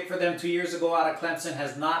 4 pick for them 2 years ago out of Clemson,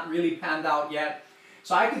 has not really panned out yet.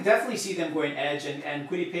 So I could definitely see them going edge, and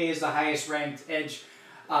Kwity Paye is the highest ranked edge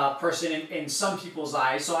person in some people's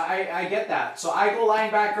eyes. So I get that. So I go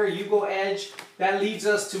linebacker, you go edge. That leads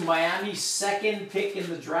us to Miami's second pick in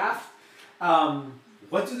the draft.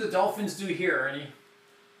 What do the Dolphins do here, Ernie?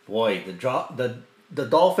 Boy, the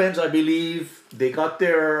Dolphins, I believe they got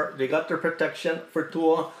their protection for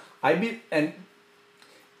Tua. And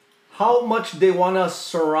how much they want to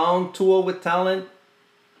surround Tua with talent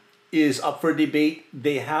is up for debate.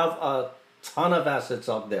 They have a ton of assets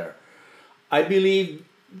out there. I believe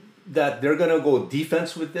that they're going to go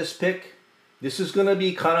defense with this pick. This is going to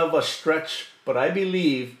be kind of a stretch, but I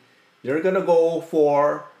believe they're going to go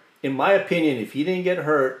for, in my opinion, if he didn't get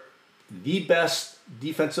hurt, the best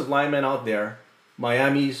defensive lineman out there,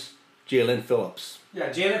 Miami's Jalen Phillips. Yeah,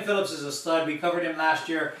 Jalen Phillips is a stud. We covered him last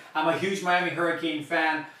year. I'm a huge Miami Hurricane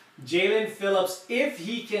fan. Jalen Phillips, if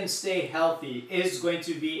he can stay healthy, is going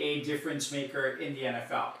to be a difference maker in the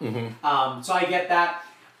NFL. Mm-hmm. So I get that.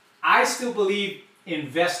 I still believe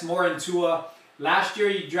invest more in Tua. Last year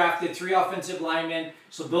you drafted 3 offensive linemen,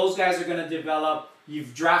 so those guys are going to develop.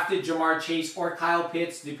 You've drafted Jamar Chase or Kyle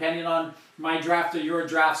Pitts, depending on my draft or your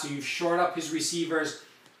draft, so you've shored up his receivers.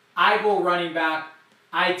 I go running back.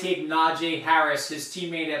 I take Najee Harris, his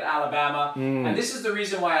teammate at Alabama. And this is the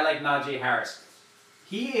reason why I like Najee Harris.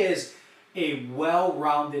 He is a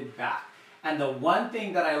well-rounded back. And the one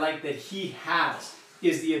thing that I like that he has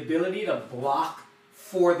is the ability to block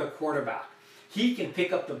for the quarterback. He can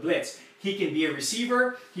pick up the blitz. He can be a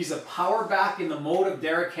receiver. He's a power back in the mode of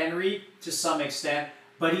Derrick Henry to some extent,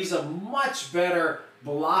 but he's a much better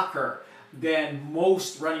blocker than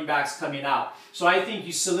most running backs coming out. So I think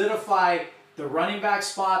you solidify the running back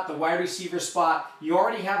spot, the wide receiver spot. You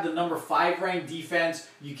already have the number 5 ranked defense.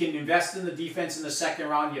 You can invest in the defense in the second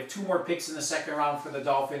round. You have 2 more picks in the second round for the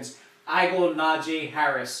Dolphins. I go Najee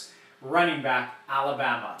Harris, running back,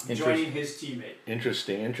 Alabama, joining his teammate.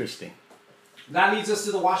 Interesting. That leads us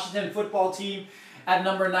to the Washington football team at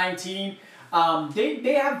number 19.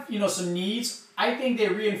 They have some needs. I think they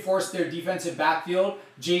reinforced their defensive backfield.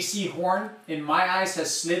 J.C. Horn, in my eyes,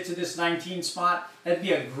 has slid to this 19 spot. That'd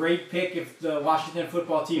be a great pick if the Washington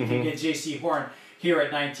football team can get J.C. Horn here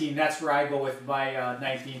at 19. That's where I go with my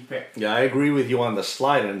 19th pick. Yeah, I agree with you on the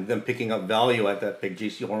slide and them picking up value at that pick.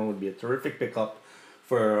 J.C. Horn would be a terrific pickup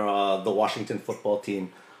for the Washington football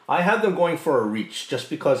team. I have them going for a reach just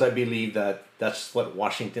because I believe that that's what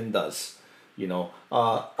Washington does.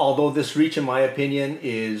 Although this reach, in my opinion,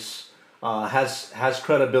 is has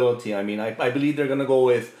credibility. I mean, I believe they're going to go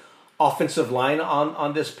with offensive line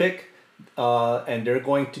on this pick, and they're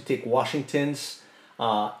going to take Washington's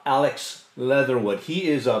Alex Leatherwood. He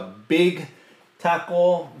is a big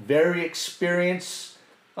tackle, very experienced,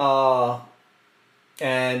 and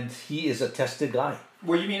he is a tested guy.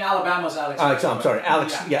 Well, you mean Alabama's Alex? I'm sorry,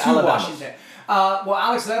 Alex. Yeah, to Alabama. Washington.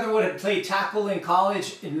 Alex Leatherwood had played tackle in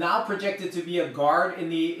college, and now projected to be a guard in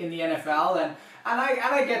the NFL, and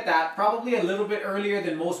I get that. Probably a little bit earlier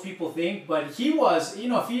than most people think, but he was,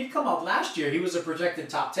 if he had come out last year, he was a projected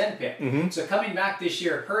top 10 pick. So coming back this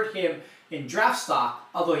year hurt him in draft stock,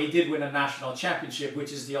 although he did win a national championship,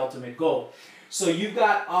 which is the ultimate goal. So you've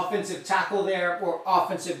got offensive tackle there, or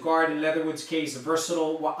offensive guard in Leatherwood's case, a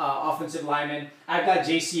versatile offensive lineman. I've got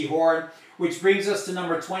J.C. Horn, which brings us to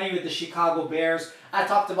number 20 with the Chicago Bears. I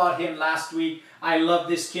talked about him last week. I love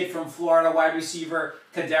this kid from Florida, wide receiver.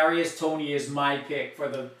 Kadarius Toney is my pick for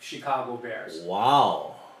the Chicago Bears.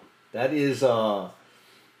 Wow, that is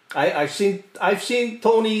I've seen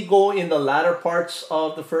Toney go in the latter parts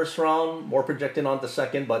of the first round, more projected on the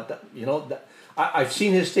second, but I've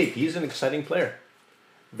seen his tape. He's an exciting player.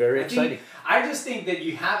 Very exciting. I just think that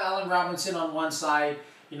you have Allen Robinson on one side.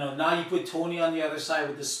 Now you put Tony on the other side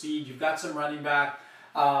with the speed. You've got some running back.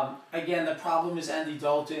 Again, the problem is Andy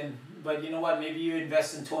Dalton. But you know what? Maybe you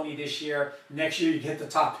invest in Tony this year. Next year you get the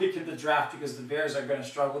top pick in the draft because the Bears are going to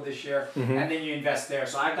struggle this year. And then you invest there.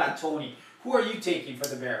 So I got Tony. Who are you taking for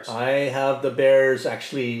the Bears? I have the Bears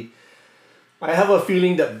actually. I have a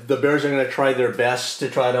feeling that the Bears are going to try their best to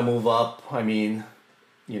try to move up. I mean,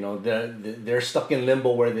 they're stuck in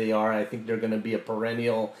limbo where they are. I think they're going to be a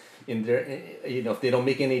perennial in their. If they don't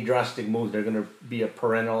make any drastic moves, they're going to be a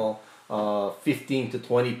perennial 15 to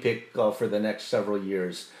 20 pick for the next several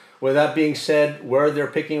years. With that being said, where they're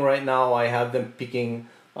picking right now, I have them picking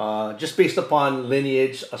just based upon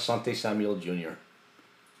lineage, Asante Samuel Jr.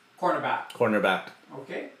 Cornerback.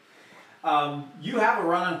 Okay. You have a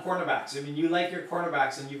run on cornerbacks. I mean, you like your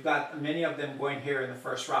cornerbacks, and you've got many of them going here in the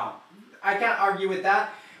first round. I can't argue with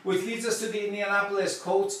that, which leads us to the Indianapolis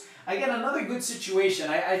Colts. Again, another good situation.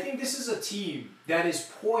 I think this is a team that is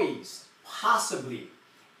poised, possibly,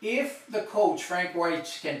 if the coach, Frank Reich,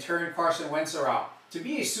 can turn Carson Wentz around, to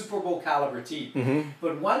be a Super Bowl caliber team.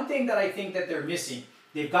 But one thing that I think that they're missing,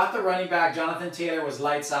 they've got the running back, Jonathan Taylor was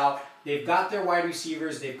lights out. They've got their wide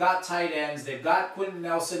receivers, they've got tight ends, they've got Quentin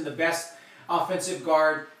Nelson, the best offensive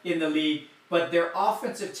guard in the league. But their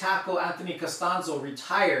offensive tackle, Anthony Costanzo,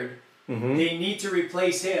 retired. They need to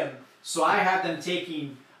replace him. So I have them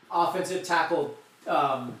taking offensive tackle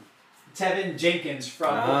Tevin Jenkins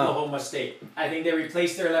from Oklahoma State. I think they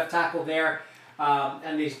replaced their left tackle there.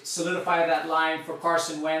 And they solidify that line for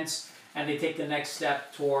Carson Wentz, and they take the next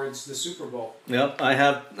step towards the Super Bowl. Yep,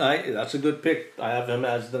 that's a good pick. I have him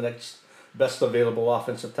as the next best available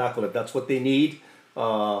offensive tackle. If that's what they need,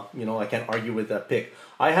 I can't argue with that pick.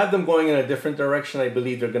 I have them going in a different direction. I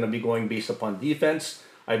believe they're going to be going based upon defense.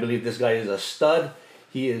 I believe this guy is a stud.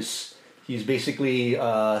 He's basically, he's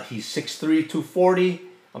 6'3", 240.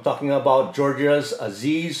 I'm talking about Georgia's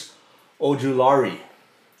Azeez Ojulari.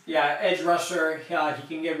 Yeah, edge rusher. He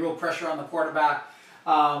can get real pressure on the quarterback.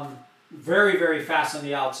 Very, very fast on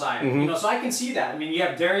the outside. So I can see that. I mean, you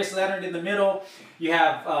have Darius Leonard in the middle. You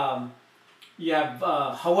have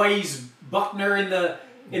Hawaii's Buckner in the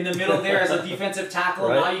middle there as a defensive tackle.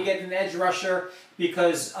 Right. Now you get an edge rusher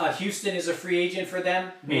because Houston is a free agent for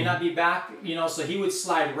them. May not be back. So he would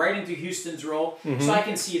slide right into Houston's role. So I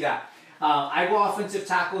can see that. I go offensive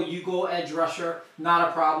tackle. You go edge rusher. Not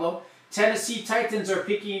a problem. Tennessee Titans are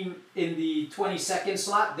picking in the 22nd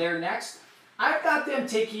slot. They're next. I've got them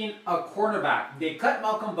taking a cornerback. They cut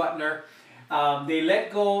Malcolm Butler. They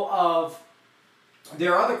let go of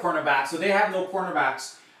their other cornerback, so they have no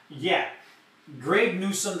cornerbacks yet. Greg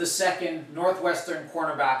Newsome II, Northwestern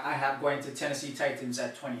cornerback, I have going to Tennessee Titans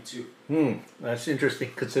at 22. That's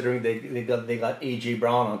interesting considering they got A.J.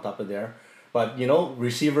 Brown on top of there. But,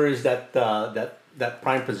 receiver is that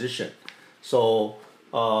prime position. So...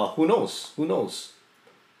 who knows?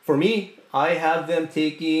 For me, I have them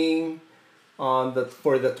taking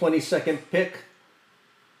for the 22nd pick.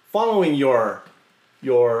 Following your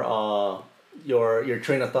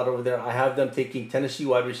train of thought over there, I have them taking Tennessee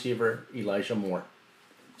wide receiver Elijah Moore.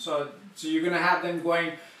 So you're gonna have them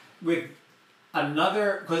going with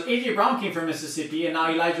another, because A.J. Brown came from Mississippi and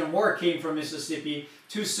now Elijah Moore came from Mississippi.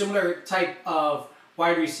 Two similar type of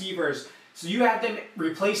wide receivers. So you have them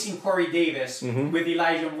replacing Corey Davis with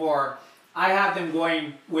Elijah Moore. I have them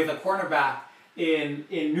going with a cornerback in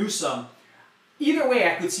Newsome. Either way,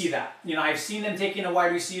 I could see that. I've seen them taking a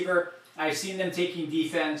wide receiver. I've seen them taking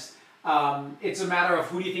defense. It's a matter of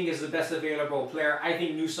who do you think is the best available player. I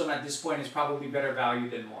think Newsome at this point is probably better value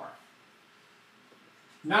than Moore.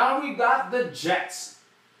 Now we've got the Jets.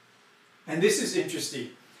 And this is interesting.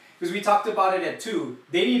 Because we talked about it at 2.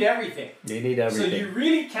 They need everything. So you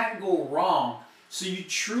really can't go wrong. So you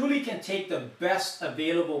truly can take the best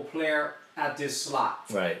available player at this slot.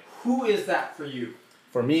 Right. Who is that for you?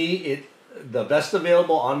 For me, the best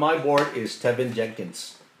available on my board is Tevin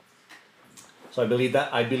Jenkins. So I believe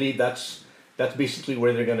that's basically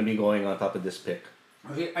where they're going to be going on top of this pick.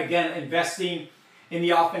 Okay, again, investing in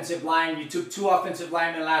the offensive line. You took 2 offensive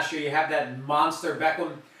linemen last year. You have that monster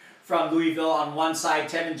Beckham from Louisville on one side.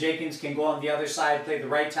 Tevin Jenkins can go on the other side, play the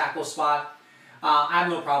right tackle spot. I have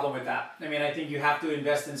no problem with that. I mean, I think you have to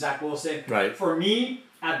invest in Zach Wilson. Right. For me,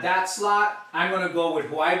 at that slot, I'm going to go with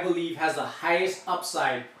who I believe has the highest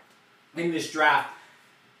upside in this draft.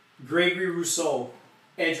 Gregory Rousseau,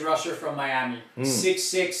 edge rusher from Miami.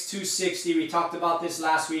 6'6", 260. We talked about this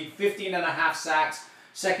last week. 15.5 sacks.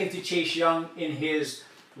 Second to Chase Young in his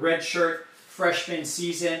redshirt freshman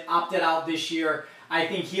season. Opted out this year. I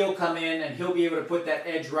think he'll come in and he'll be able to put that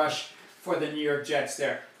edge rush for the New York Jets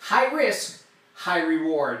there. High high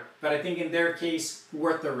reward. But I think in their case,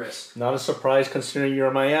 worth the risk. Not a surprise considering you're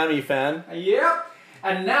a Miami fan. Yep.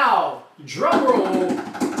 And now, drum roll.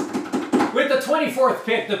 With the 24th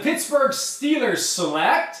pick, the Pittsburgh Steelers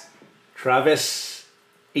select Travis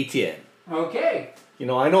Etienne. Okay. You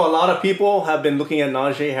know, I know a lot of people have been looking at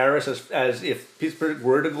Najee Harris as if Pittsburgh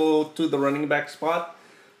were to go to the running back spot.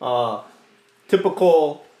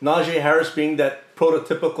 Typical Najee Harris being that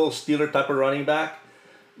prototypical Steeler type of running back.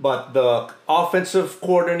 But the offensive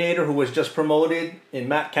coordinator who was just promoted in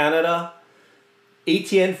Matt Canada,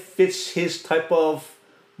 Etienne fits his type of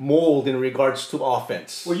mold in regards to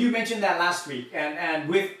offense. Well, you mentioned that last week, and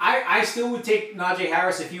with I still would take Najee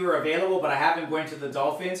Harris if he were available, but I have him going to the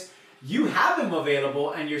Dolphins. You have him available,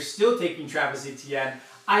 and you're still taking Travis Etienne.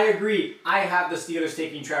 I agree. I have the Steelers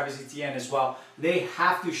taking Travis Etienne as well. They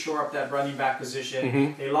have to shore up that running back position.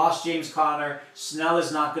 Mm-hmm. They lost James Conner. Snell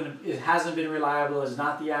is not going to. It hasn't been reliable. Is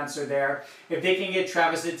not the answer there. If they can get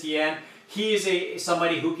Travis Etienne, he is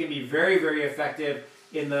somebody who can be very, very effective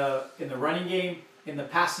in the running game, in the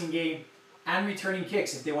passing game, and returning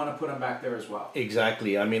kicks if they want to put him back there as well.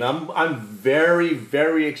 Exactly. I mean, I'm very,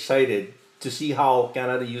 very excited to see how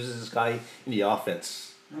Canada uses this guy in the offense.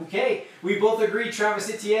 Okay, we both agree Travis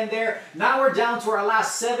Etienne there. Now we're down to our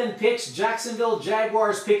last 7 picks. Jacksonville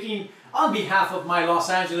Jaguars picking on behalf of my Los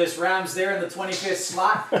Angeles Rams there in the 25th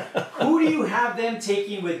slot. Who do you have them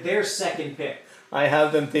taking with their second pick? I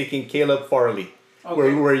have them taking Caleb Farley.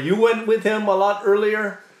 Okay. Where you went with him a lot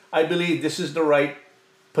earlier, I believe this is the right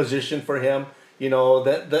position for him. You know,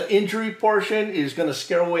 the injury portion is going to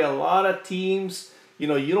scare away a lot of teams. You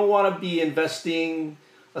know, you don't want to be investing.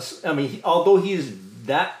 I mean, although he's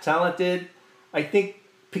that talented, I think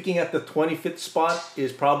picking at the 25th spot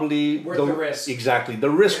is probably worth the risk. Exactly. The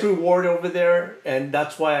risk reward over there, and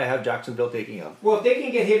that's why I have Jacksonville taking him. Well, if they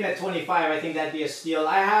can get him at 25, I think that'd be a steal.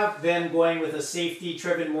 I have them going with a safety,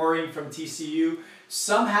 Trevin Moehrig from TCU.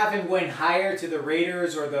 Some have him going higher to the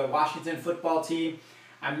Raiders or the Washington football team.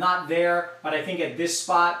 I'm not there, but I think at this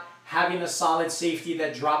spot, having a solid safety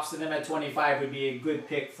that drops to them at 25 would be a good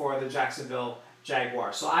pick for the Jacksonville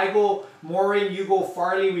Jaguars. So I go Moehrig, you go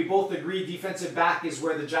Farley. We both agree defensive back is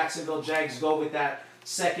where the Jacksonville Jags go with that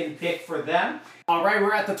second pick for them. All right,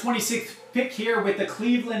 we're at the 26th pick here with the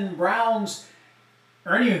Cleveland Browns.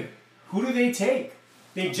 Ernie, who do they take?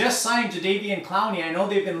 They just signed Jadeveon Clowney. I know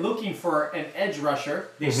they've been looking for an edge rusher.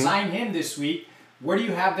 They signed him this week. Where do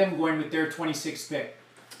you have them going with their 26th pick?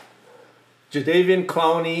 Jadeveon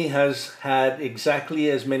Clowney has had exactly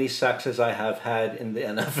as many sacks as I have had in the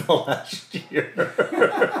NFL last year.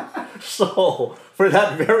 So, for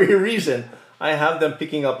that very reason, I have them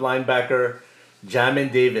picking up linebacker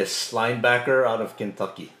Jamin Davis, linebacker out of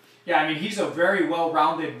Kentucky. Yeah, I mean, he's a very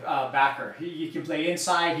well-rounded backer. He can play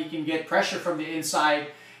inside. He can get pressure from the inside.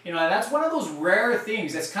 You know, and that's one of those rare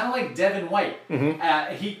things. That's kind of like Devin White.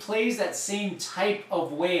 He plays that same type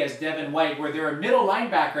of way as Devin White, where they're a middle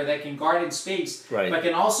linebacker that can guard in space, but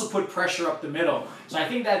can also put pressure up the middle. So I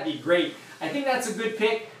think that'd be great. I think that's a good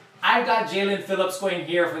pick. I've got Jalen Phillips going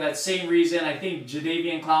here for that same reason. I think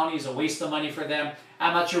Jadeveon Clowney is a waste of money for them.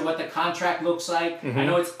 I'm not sure what the contract looks like. I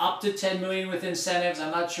know it's up to $10 million with incentives. I'm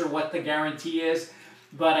not sure what the guarantee is.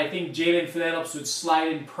 But I think Jalen Phillips would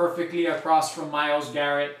slide in perfectly across from Myles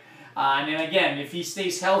Garrett. And then again, if he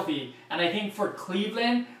stays healthy, and I think for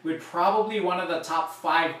Cleveland, with probably one of the top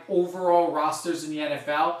 5 overall rosters in the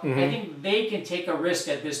NFL, I think they can take a risk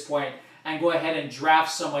at this point and go ahead and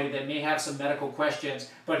draft somebody that may have some medical questions,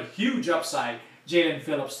 but huge upside, Jalen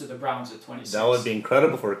Phillips to the Browns at 26. That would be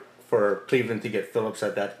incredible for Cleveland to get Phillips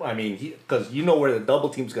at that. I mean, because you know where the double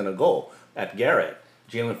team's going to go at Garrett.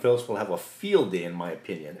 Jalen Phillips will have a field day, in my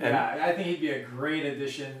opinion. And yeah, I think he'd be a great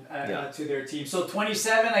addition to their team. So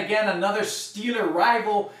 27, again, another Steeler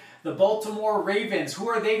rival, the Baltimore Ravens. Who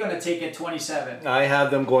are they going to take at 27? I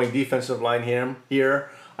have them going defensive line here.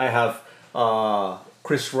 I have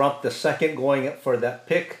Chris Rump the second going for that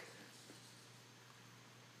pick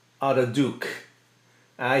out of Duke.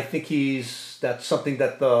 I think that's something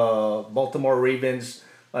that the Baltimore Ravens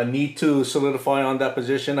need to solidify on that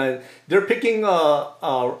position. They're picking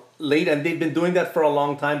late, and they've been doing that for a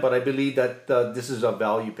long time, but I believe that this is a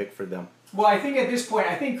value pick for them. Well, I think at this point,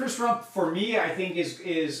 I think Chris Rump, for me, I think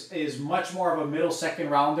is much more of a middle second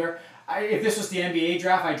rounder. If this was the NBA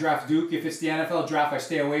draft, I draft Duke. If it's the NFL draft, I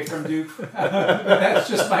stay away from Duke. That's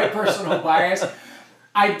just my personal bias.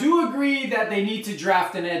 I do agree that they need to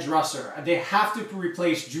draft an edge rusher. They have to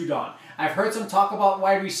replace Judon. I've heard some talk about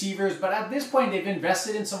wide receivers, but at this point, they've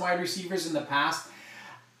invested in some wide receivers in the past.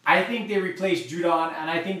 I think they replace Judon,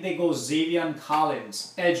 and I think they go Xavier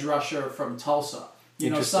Collins, edge rusher from Tulsa. You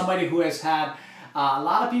know, somebody who has had A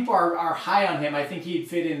lot of people are high on him. I think he'd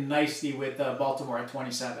fit in nicely with Baltimore at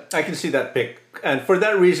 27. I can see that pick. And for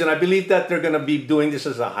that reason, I believe that they're going to be doing this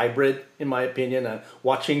as a hybrid, in my opinion.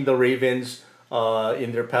 Watching the Ravens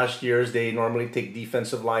in their past years, they normally take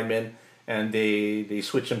defensive linemen and they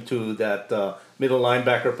switch them to that middle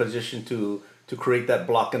linebacker position to create that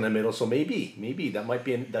block in the middle. So maybe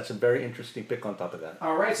that's a very interesting pick on top of that.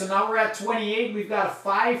 All right, so now we're at 28. We've got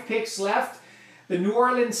 5 picks left. The New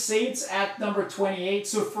Orleans Saints at number 28.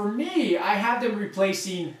 So for me, I have them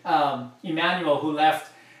replacing Emmanuel,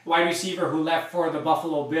 wide receiver who left for the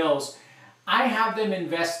Buffalo Bills. I have them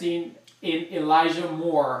investing in Elijah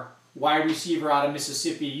Moore, wide receiver out of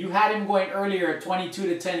Mississippi. You had him going earlier at 22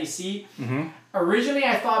 to Tennessee. Mm-hmm. Originally,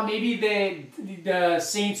 I thought maybe the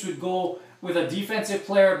Saints would go with a defensive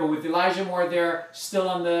player, but with Elijah Moore there still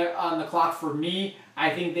on the clock for me, I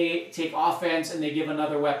think they take offense and they give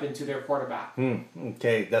another weapon to their quarterback.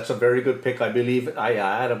 Okay, that's a very good pick. I believe I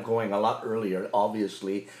had them going a lot earlier,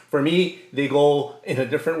 obviously. For me, they go in a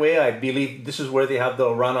different way. I believe this is where they have the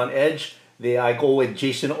run on edge. I go with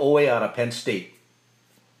Jason Owe out of Penn State.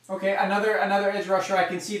 Okay, another edge rusher. I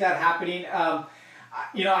can see that happening.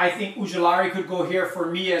 I think Ujulari could go here for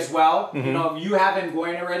me as well. Mm-hmm. You have him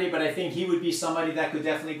going already, but I think he would be somebody that could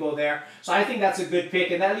definitely go there. So I think that's a good pick,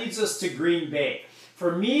 and that leads us to Green Bay.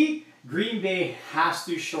 For me, Green Bay has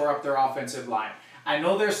to shore up their offensive line. I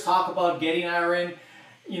know there's talk about getting Aaron,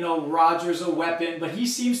 Rodgers a weapon, but he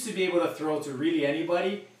seems to be able to throw to really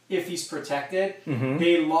anybody if he's protected. Mm-hmm.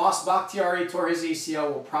 They lost Bakhtiari, tore his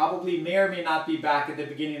ACL, may or may not be back at the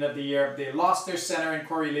beginning of the year. They lost their center in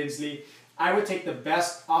Corey Linsley. I would take the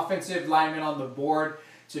best offensive lineman on the board.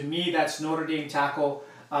 To me, that's Notre Dame tackle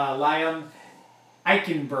Liam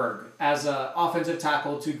Eichenberg as an offensive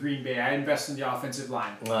tackle to Green Bay. I invest in the offensive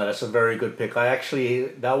line. That's a very good pick.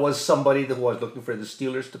 that was somebody that was looking for the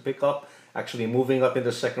Steelers to pick up. Actually, moving up in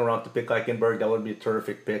the second round to pick Eichenberg, that would be a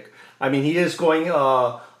terrific pick. I mean, he is going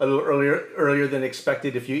a little earlier than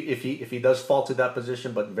expected if he does fall to that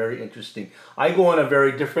position, but very interesting. I go on a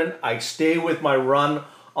very different. I stay with my run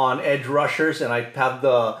on edge rushers, and I have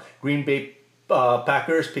the Green Bay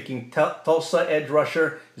Packers picking Tulsa edge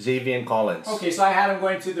rusher Xavier Collins. Okay, so I had him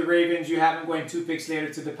going to the Ravens. You have him going 2 picks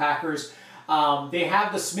later to the Packers. They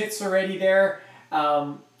have the Smiths already there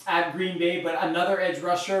at Green Bay, but another edge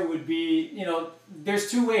rusher would be, there's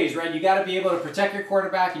 2 ways, right? You got to be able to protect your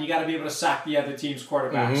quarterback, and you got to be able to sack the other team's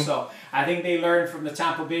quarterback. Mm-hmm. So I think they learned from the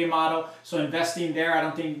Tampa Bay model. So investing there, I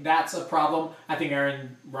don't think that's a problem. I think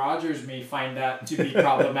Aaron Rodgers may find that to be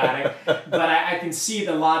problematic, but I can see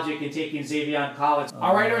the logic in taking Xavier Collins.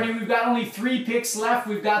 All right, Ernie, we've got only 3 picks left.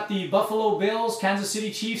 We've got the Buffalo Bills, Kansas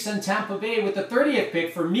City Chiefs, and Tampa Bay with the 30th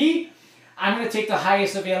pick. For me, I'm going to take the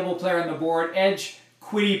highest available player on the board, edge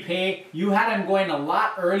Kwity Paye. You had him going a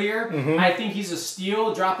lot earlier. Mm-hmm. I think he's a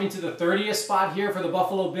steal, dropping to the 30th spot here for the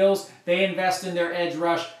Buffalo Bills. They invest in their edge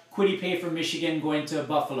rush. Kwity Paye from Michigan going to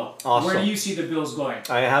Buffalo. Awesome. Where do you see the Bills going?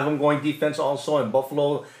 I have them going defense also, and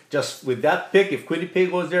Buffalo, just with that pick, if Kwity Paye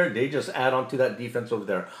goes there, they just add on to that defense over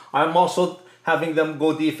there. I'm also having them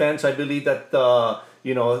go defense. I believe that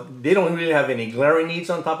they don't really have any glaring needs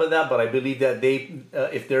on top of that, but I believe that they,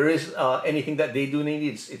 if there is anything that they do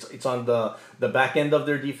need, it's on the back end of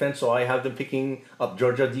their defense. So I have them picking up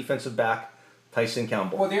Georgia defensive back Tyson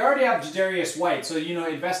Campbell. Well, they already have Jadarius White, so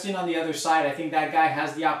investing on the other side, I think that guy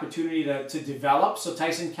has the opportunity to develop. So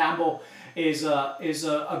Tyson Campbell is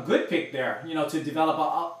a good pick there, to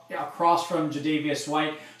develop across from Jadavius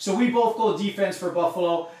White. So we both go defense for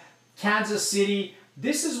Buffalo. Kansas City,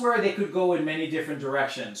 this is where they could go in many different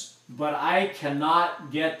directions, but I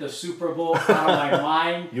cannot get the Super Bowl out of my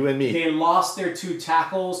mind. You and me. They lost their 2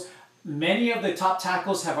 tackles. Many of the top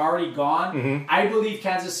tackles have already gone. Mm-hmm. I believe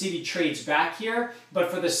Kansas City trades back here, but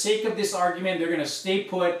for the sake of this argument, they're going to stay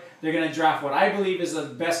put. They're going to draft what I believe is the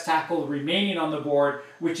best tackle remaining on the board,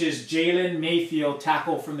 which is Jalen Mayfield,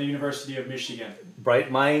 tackle from the University of Michigan. Bright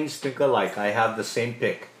minds think alike. I have the same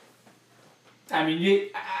pick. I mean,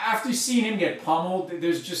 after seeing him get pummeled,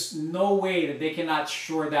 there's just no way that they cannot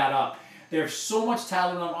shore that up. There's so much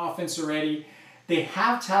talent on offense already. They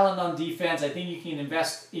have talent on defense. I think you can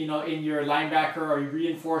invest, in your linebacker or you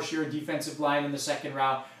reinforce your defensive line in the second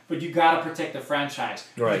round, but you got to protect the franchise.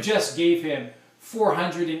 Right. You just gave him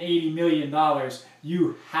 $480 million.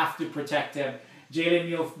 You have to protect him.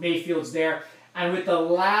 Jalen Mayfield's there. And with the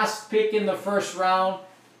last pick in the first round,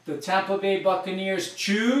 the Tampa Bay Buccaneers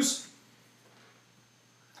choose.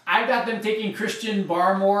 I got them taking Christian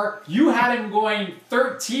Barmore. You had him going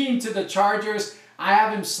 13 to the Chargers. I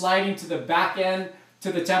have him sliding to the back end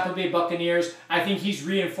to the Tampa Bay Buccaneers. I think he's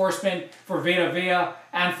reinforcement for Vita Vea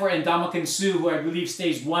and for Ndamukong Suh, who I believe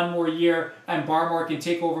stays one more year, and Barmore can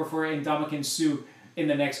take over for Ndamukong Suh in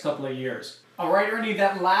the next couple of years. All right, Ernie,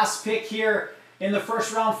 that last pick here in the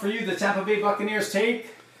first round for you, the Tampa Bay Buccaneers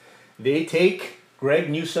take? They take Greg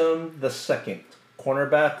Newsome II,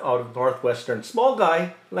 cornerback out of Northwestern. Small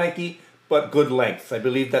guy, lanky, but good length. I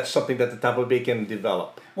believe that's something that the Tampa Bay can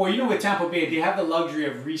develop. Well, you know, with Tampa Bay, they have the luxury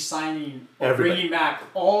of re-signing or Everybody. bringing back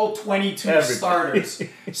all 22 Everybody. starters.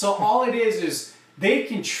 So all it is they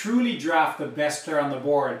can truly draft the best player on the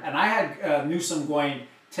board. And I had Newsome going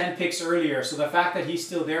 10 picks earlier, so the fact that he's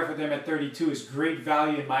still there for them at 32 is great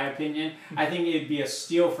value in my opinion. I think it'd be a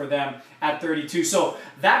steal for them at 32. So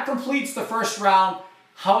that completes the first round.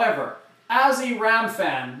 However, as a Ram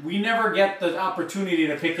fan, we never get the opportunity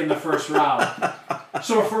to pick in the first round.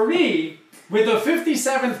 So for me, with the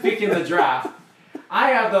 57th pick in the draft,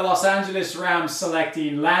 I have the Los Angeles Rams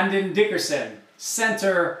selecting Landon Dickerson,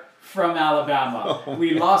 center from Alabama.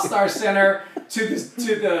 We lost our center to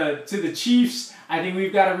the Chiefs. I think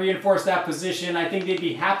we've got to reinforce that position. I think they'd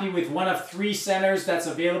be happy with one of three centers that's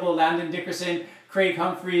available: Landon Dickerson, Craig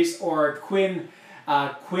Humphreys, or Quinn.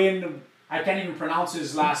 I can't even pronounce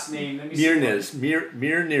his last name. Let me see.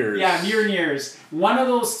 Mearniers. Yeah, Mearniers. One of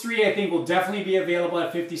those three, I think, will definitely be available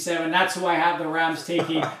at 57. That's who I have the Rams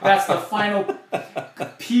taking. That's the final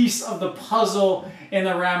piece of the puzzle in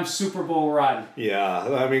the Rams Super Bowl run. Yeah,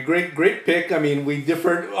 I mean, great pick. I mean, we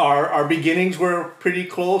differed. Our beginnings were pretty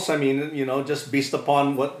close. I mean, you know, just based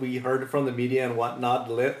upon what we heard from the media and whatnot,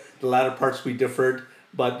 the latter parts we differed.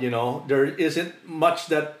 But, you know, there isn't much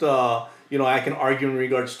that, you know, I can argue in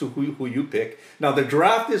regards to who you pick. Now, the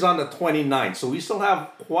draft is on the 29th, so we still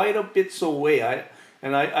have quite a bit away.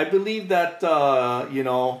 I believe that, you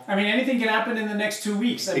know... I mean, anything can happen in the next 2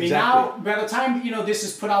 weeks. I mean, Exactly. now, by the time, you know, this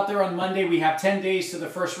is put out there on Monday, we have 10 days to the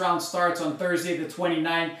first round starts on Thursday, the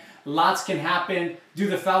 29th. Lots can happen. Do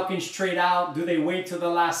the Falcons trade out? Do they wait till the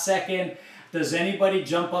last second? Does anybody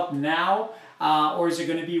jump up now? Or is it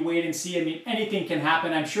going to be wait and see? I mean, anything can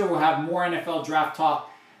happen. I'm sure we'll have more NFL draft talk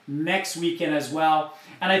next weekend as well.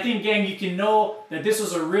 And I think, gang, you can know that this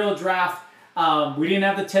was a real draft. We didn't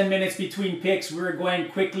have the 10 minutes between picks. We were going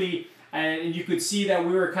quickly, and you could see that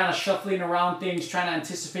we were kind of shuffling around things, trying to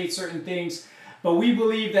anticipate certain things. But we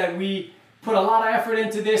believe that we put a lot of effort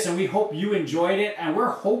into this, and we hope you enjoyed it, and we're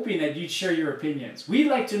hoping that you'd share your opinions. We'd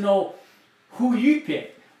like to know who you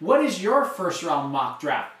picked. What is your first round mock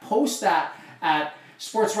draft? Post that at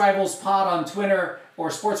Sports Rivals Pod on Twitter or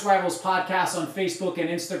Sports Rivals Podcast on Facebook and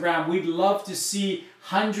Instagram. We'd love to see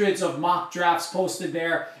hundreds of mock drafts posted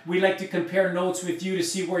there. We like to compare notes with you to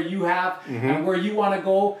see where you have and where you want to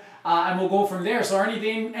go, and we'll go from there. So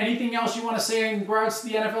anything else you want to say in regards to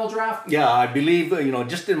the NFL draft? Yeah, I believe, you know,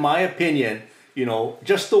 just in my opinion, you know,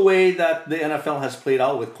 just the way that the NFL has played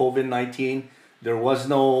out with COVID-19, there was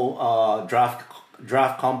no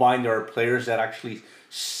draft combine. There are players that actually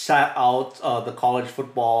sat out the college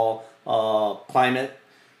football climate,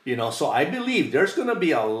 you know. So I believe there's going to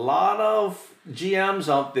be a lot of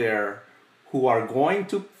GMs out there who are going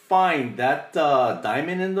to find that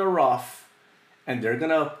diamond in the rough, and they're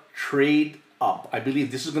going to trade up. I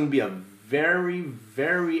believe this is going to be a very,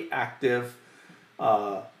 very active,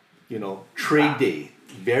 you know, trade day.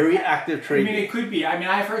 Very active trade. I mean, it could be. I mean,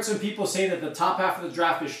 I've heard some people say that the top half of the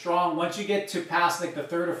draft is strong. Once you get to past like the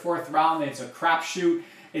third or fourth round, then it's a crapshoot.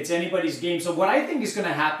 It's anybody's game. So what I think is going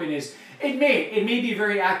to happen is it may be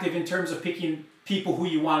very active in terms of picking people who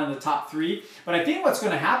you want in the top three. But I think what's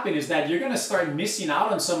going to happen is that you're going to start missing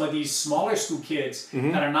out on some of these smaller school kids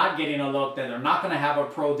that are not getting a look, that are not going to have a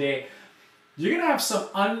pro day. You're going to have some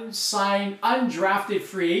unsigned, undrafted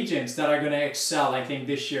free agents that are going to excel, I think,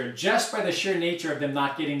 this year, just by the sheer nature of them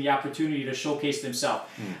not getting the opportunity to showcase themselves.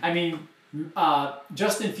 I mean,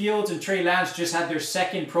 Justin Fields and Trey Lance just had their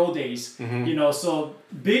second pro days, you know, so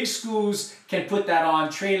big schools can put that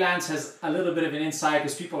on. Trey Lance has a little bit of an insight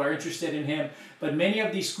because people are interested in him, but many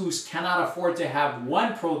of these schools cannot afford to have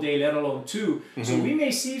one pro day, let alone two. So we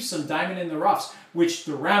may see some diamond in the roughs, which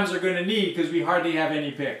the Rams are going to need because we hardly have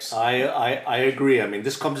any picks. I agree. I mean,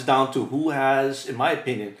 this comes down to who has, in my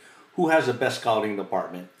opinion, who has the best scouting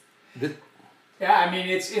department. Yeah, I mean,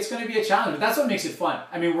 it's going to be a challenge, but that's what makes it fun.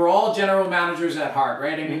 I mean, we're all general managers at heart,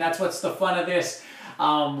 right? I mean, that's what's the fun of this.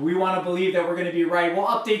 We want to believe that we're going to be right. We'll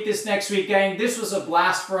update this next week, gang. This was a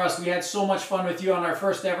blast for us. We had so much fun with you on our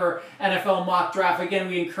first ever NFL mock draft. Again,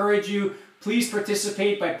 we encourage you, please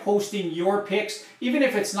participate by posting your picks, even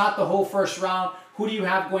if it's not the whole first round. Who do you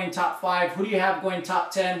have going top 5? Who do you have going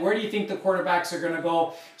top 10? Where do you think the quarterbacks are going to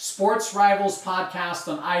go? Sports Rivals Podcast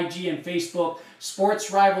on IG and Facebook.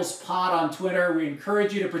 Sports Rivals Pod on Twitter. We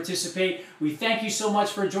encourage you to participate. We thank you so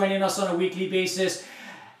much for joining us on a weekly basis.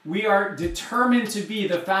 We are determined to be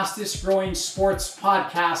the fastest growing sports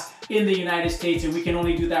podcast in the United States, and we can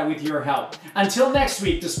only do that with your help. Until next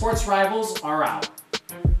week, the Sports Rivals are out.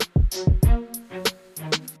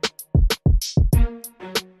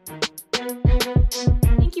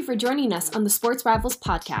 Thank you for joining us on the Sports Rivals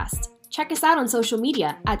Podcast. Check us out on social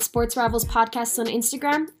media at Sports Rivals Podcasts on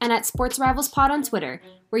Instagram and at Sports Rivals Pod on Twitter,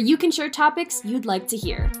 where you can share topics you'd like to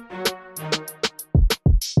hear.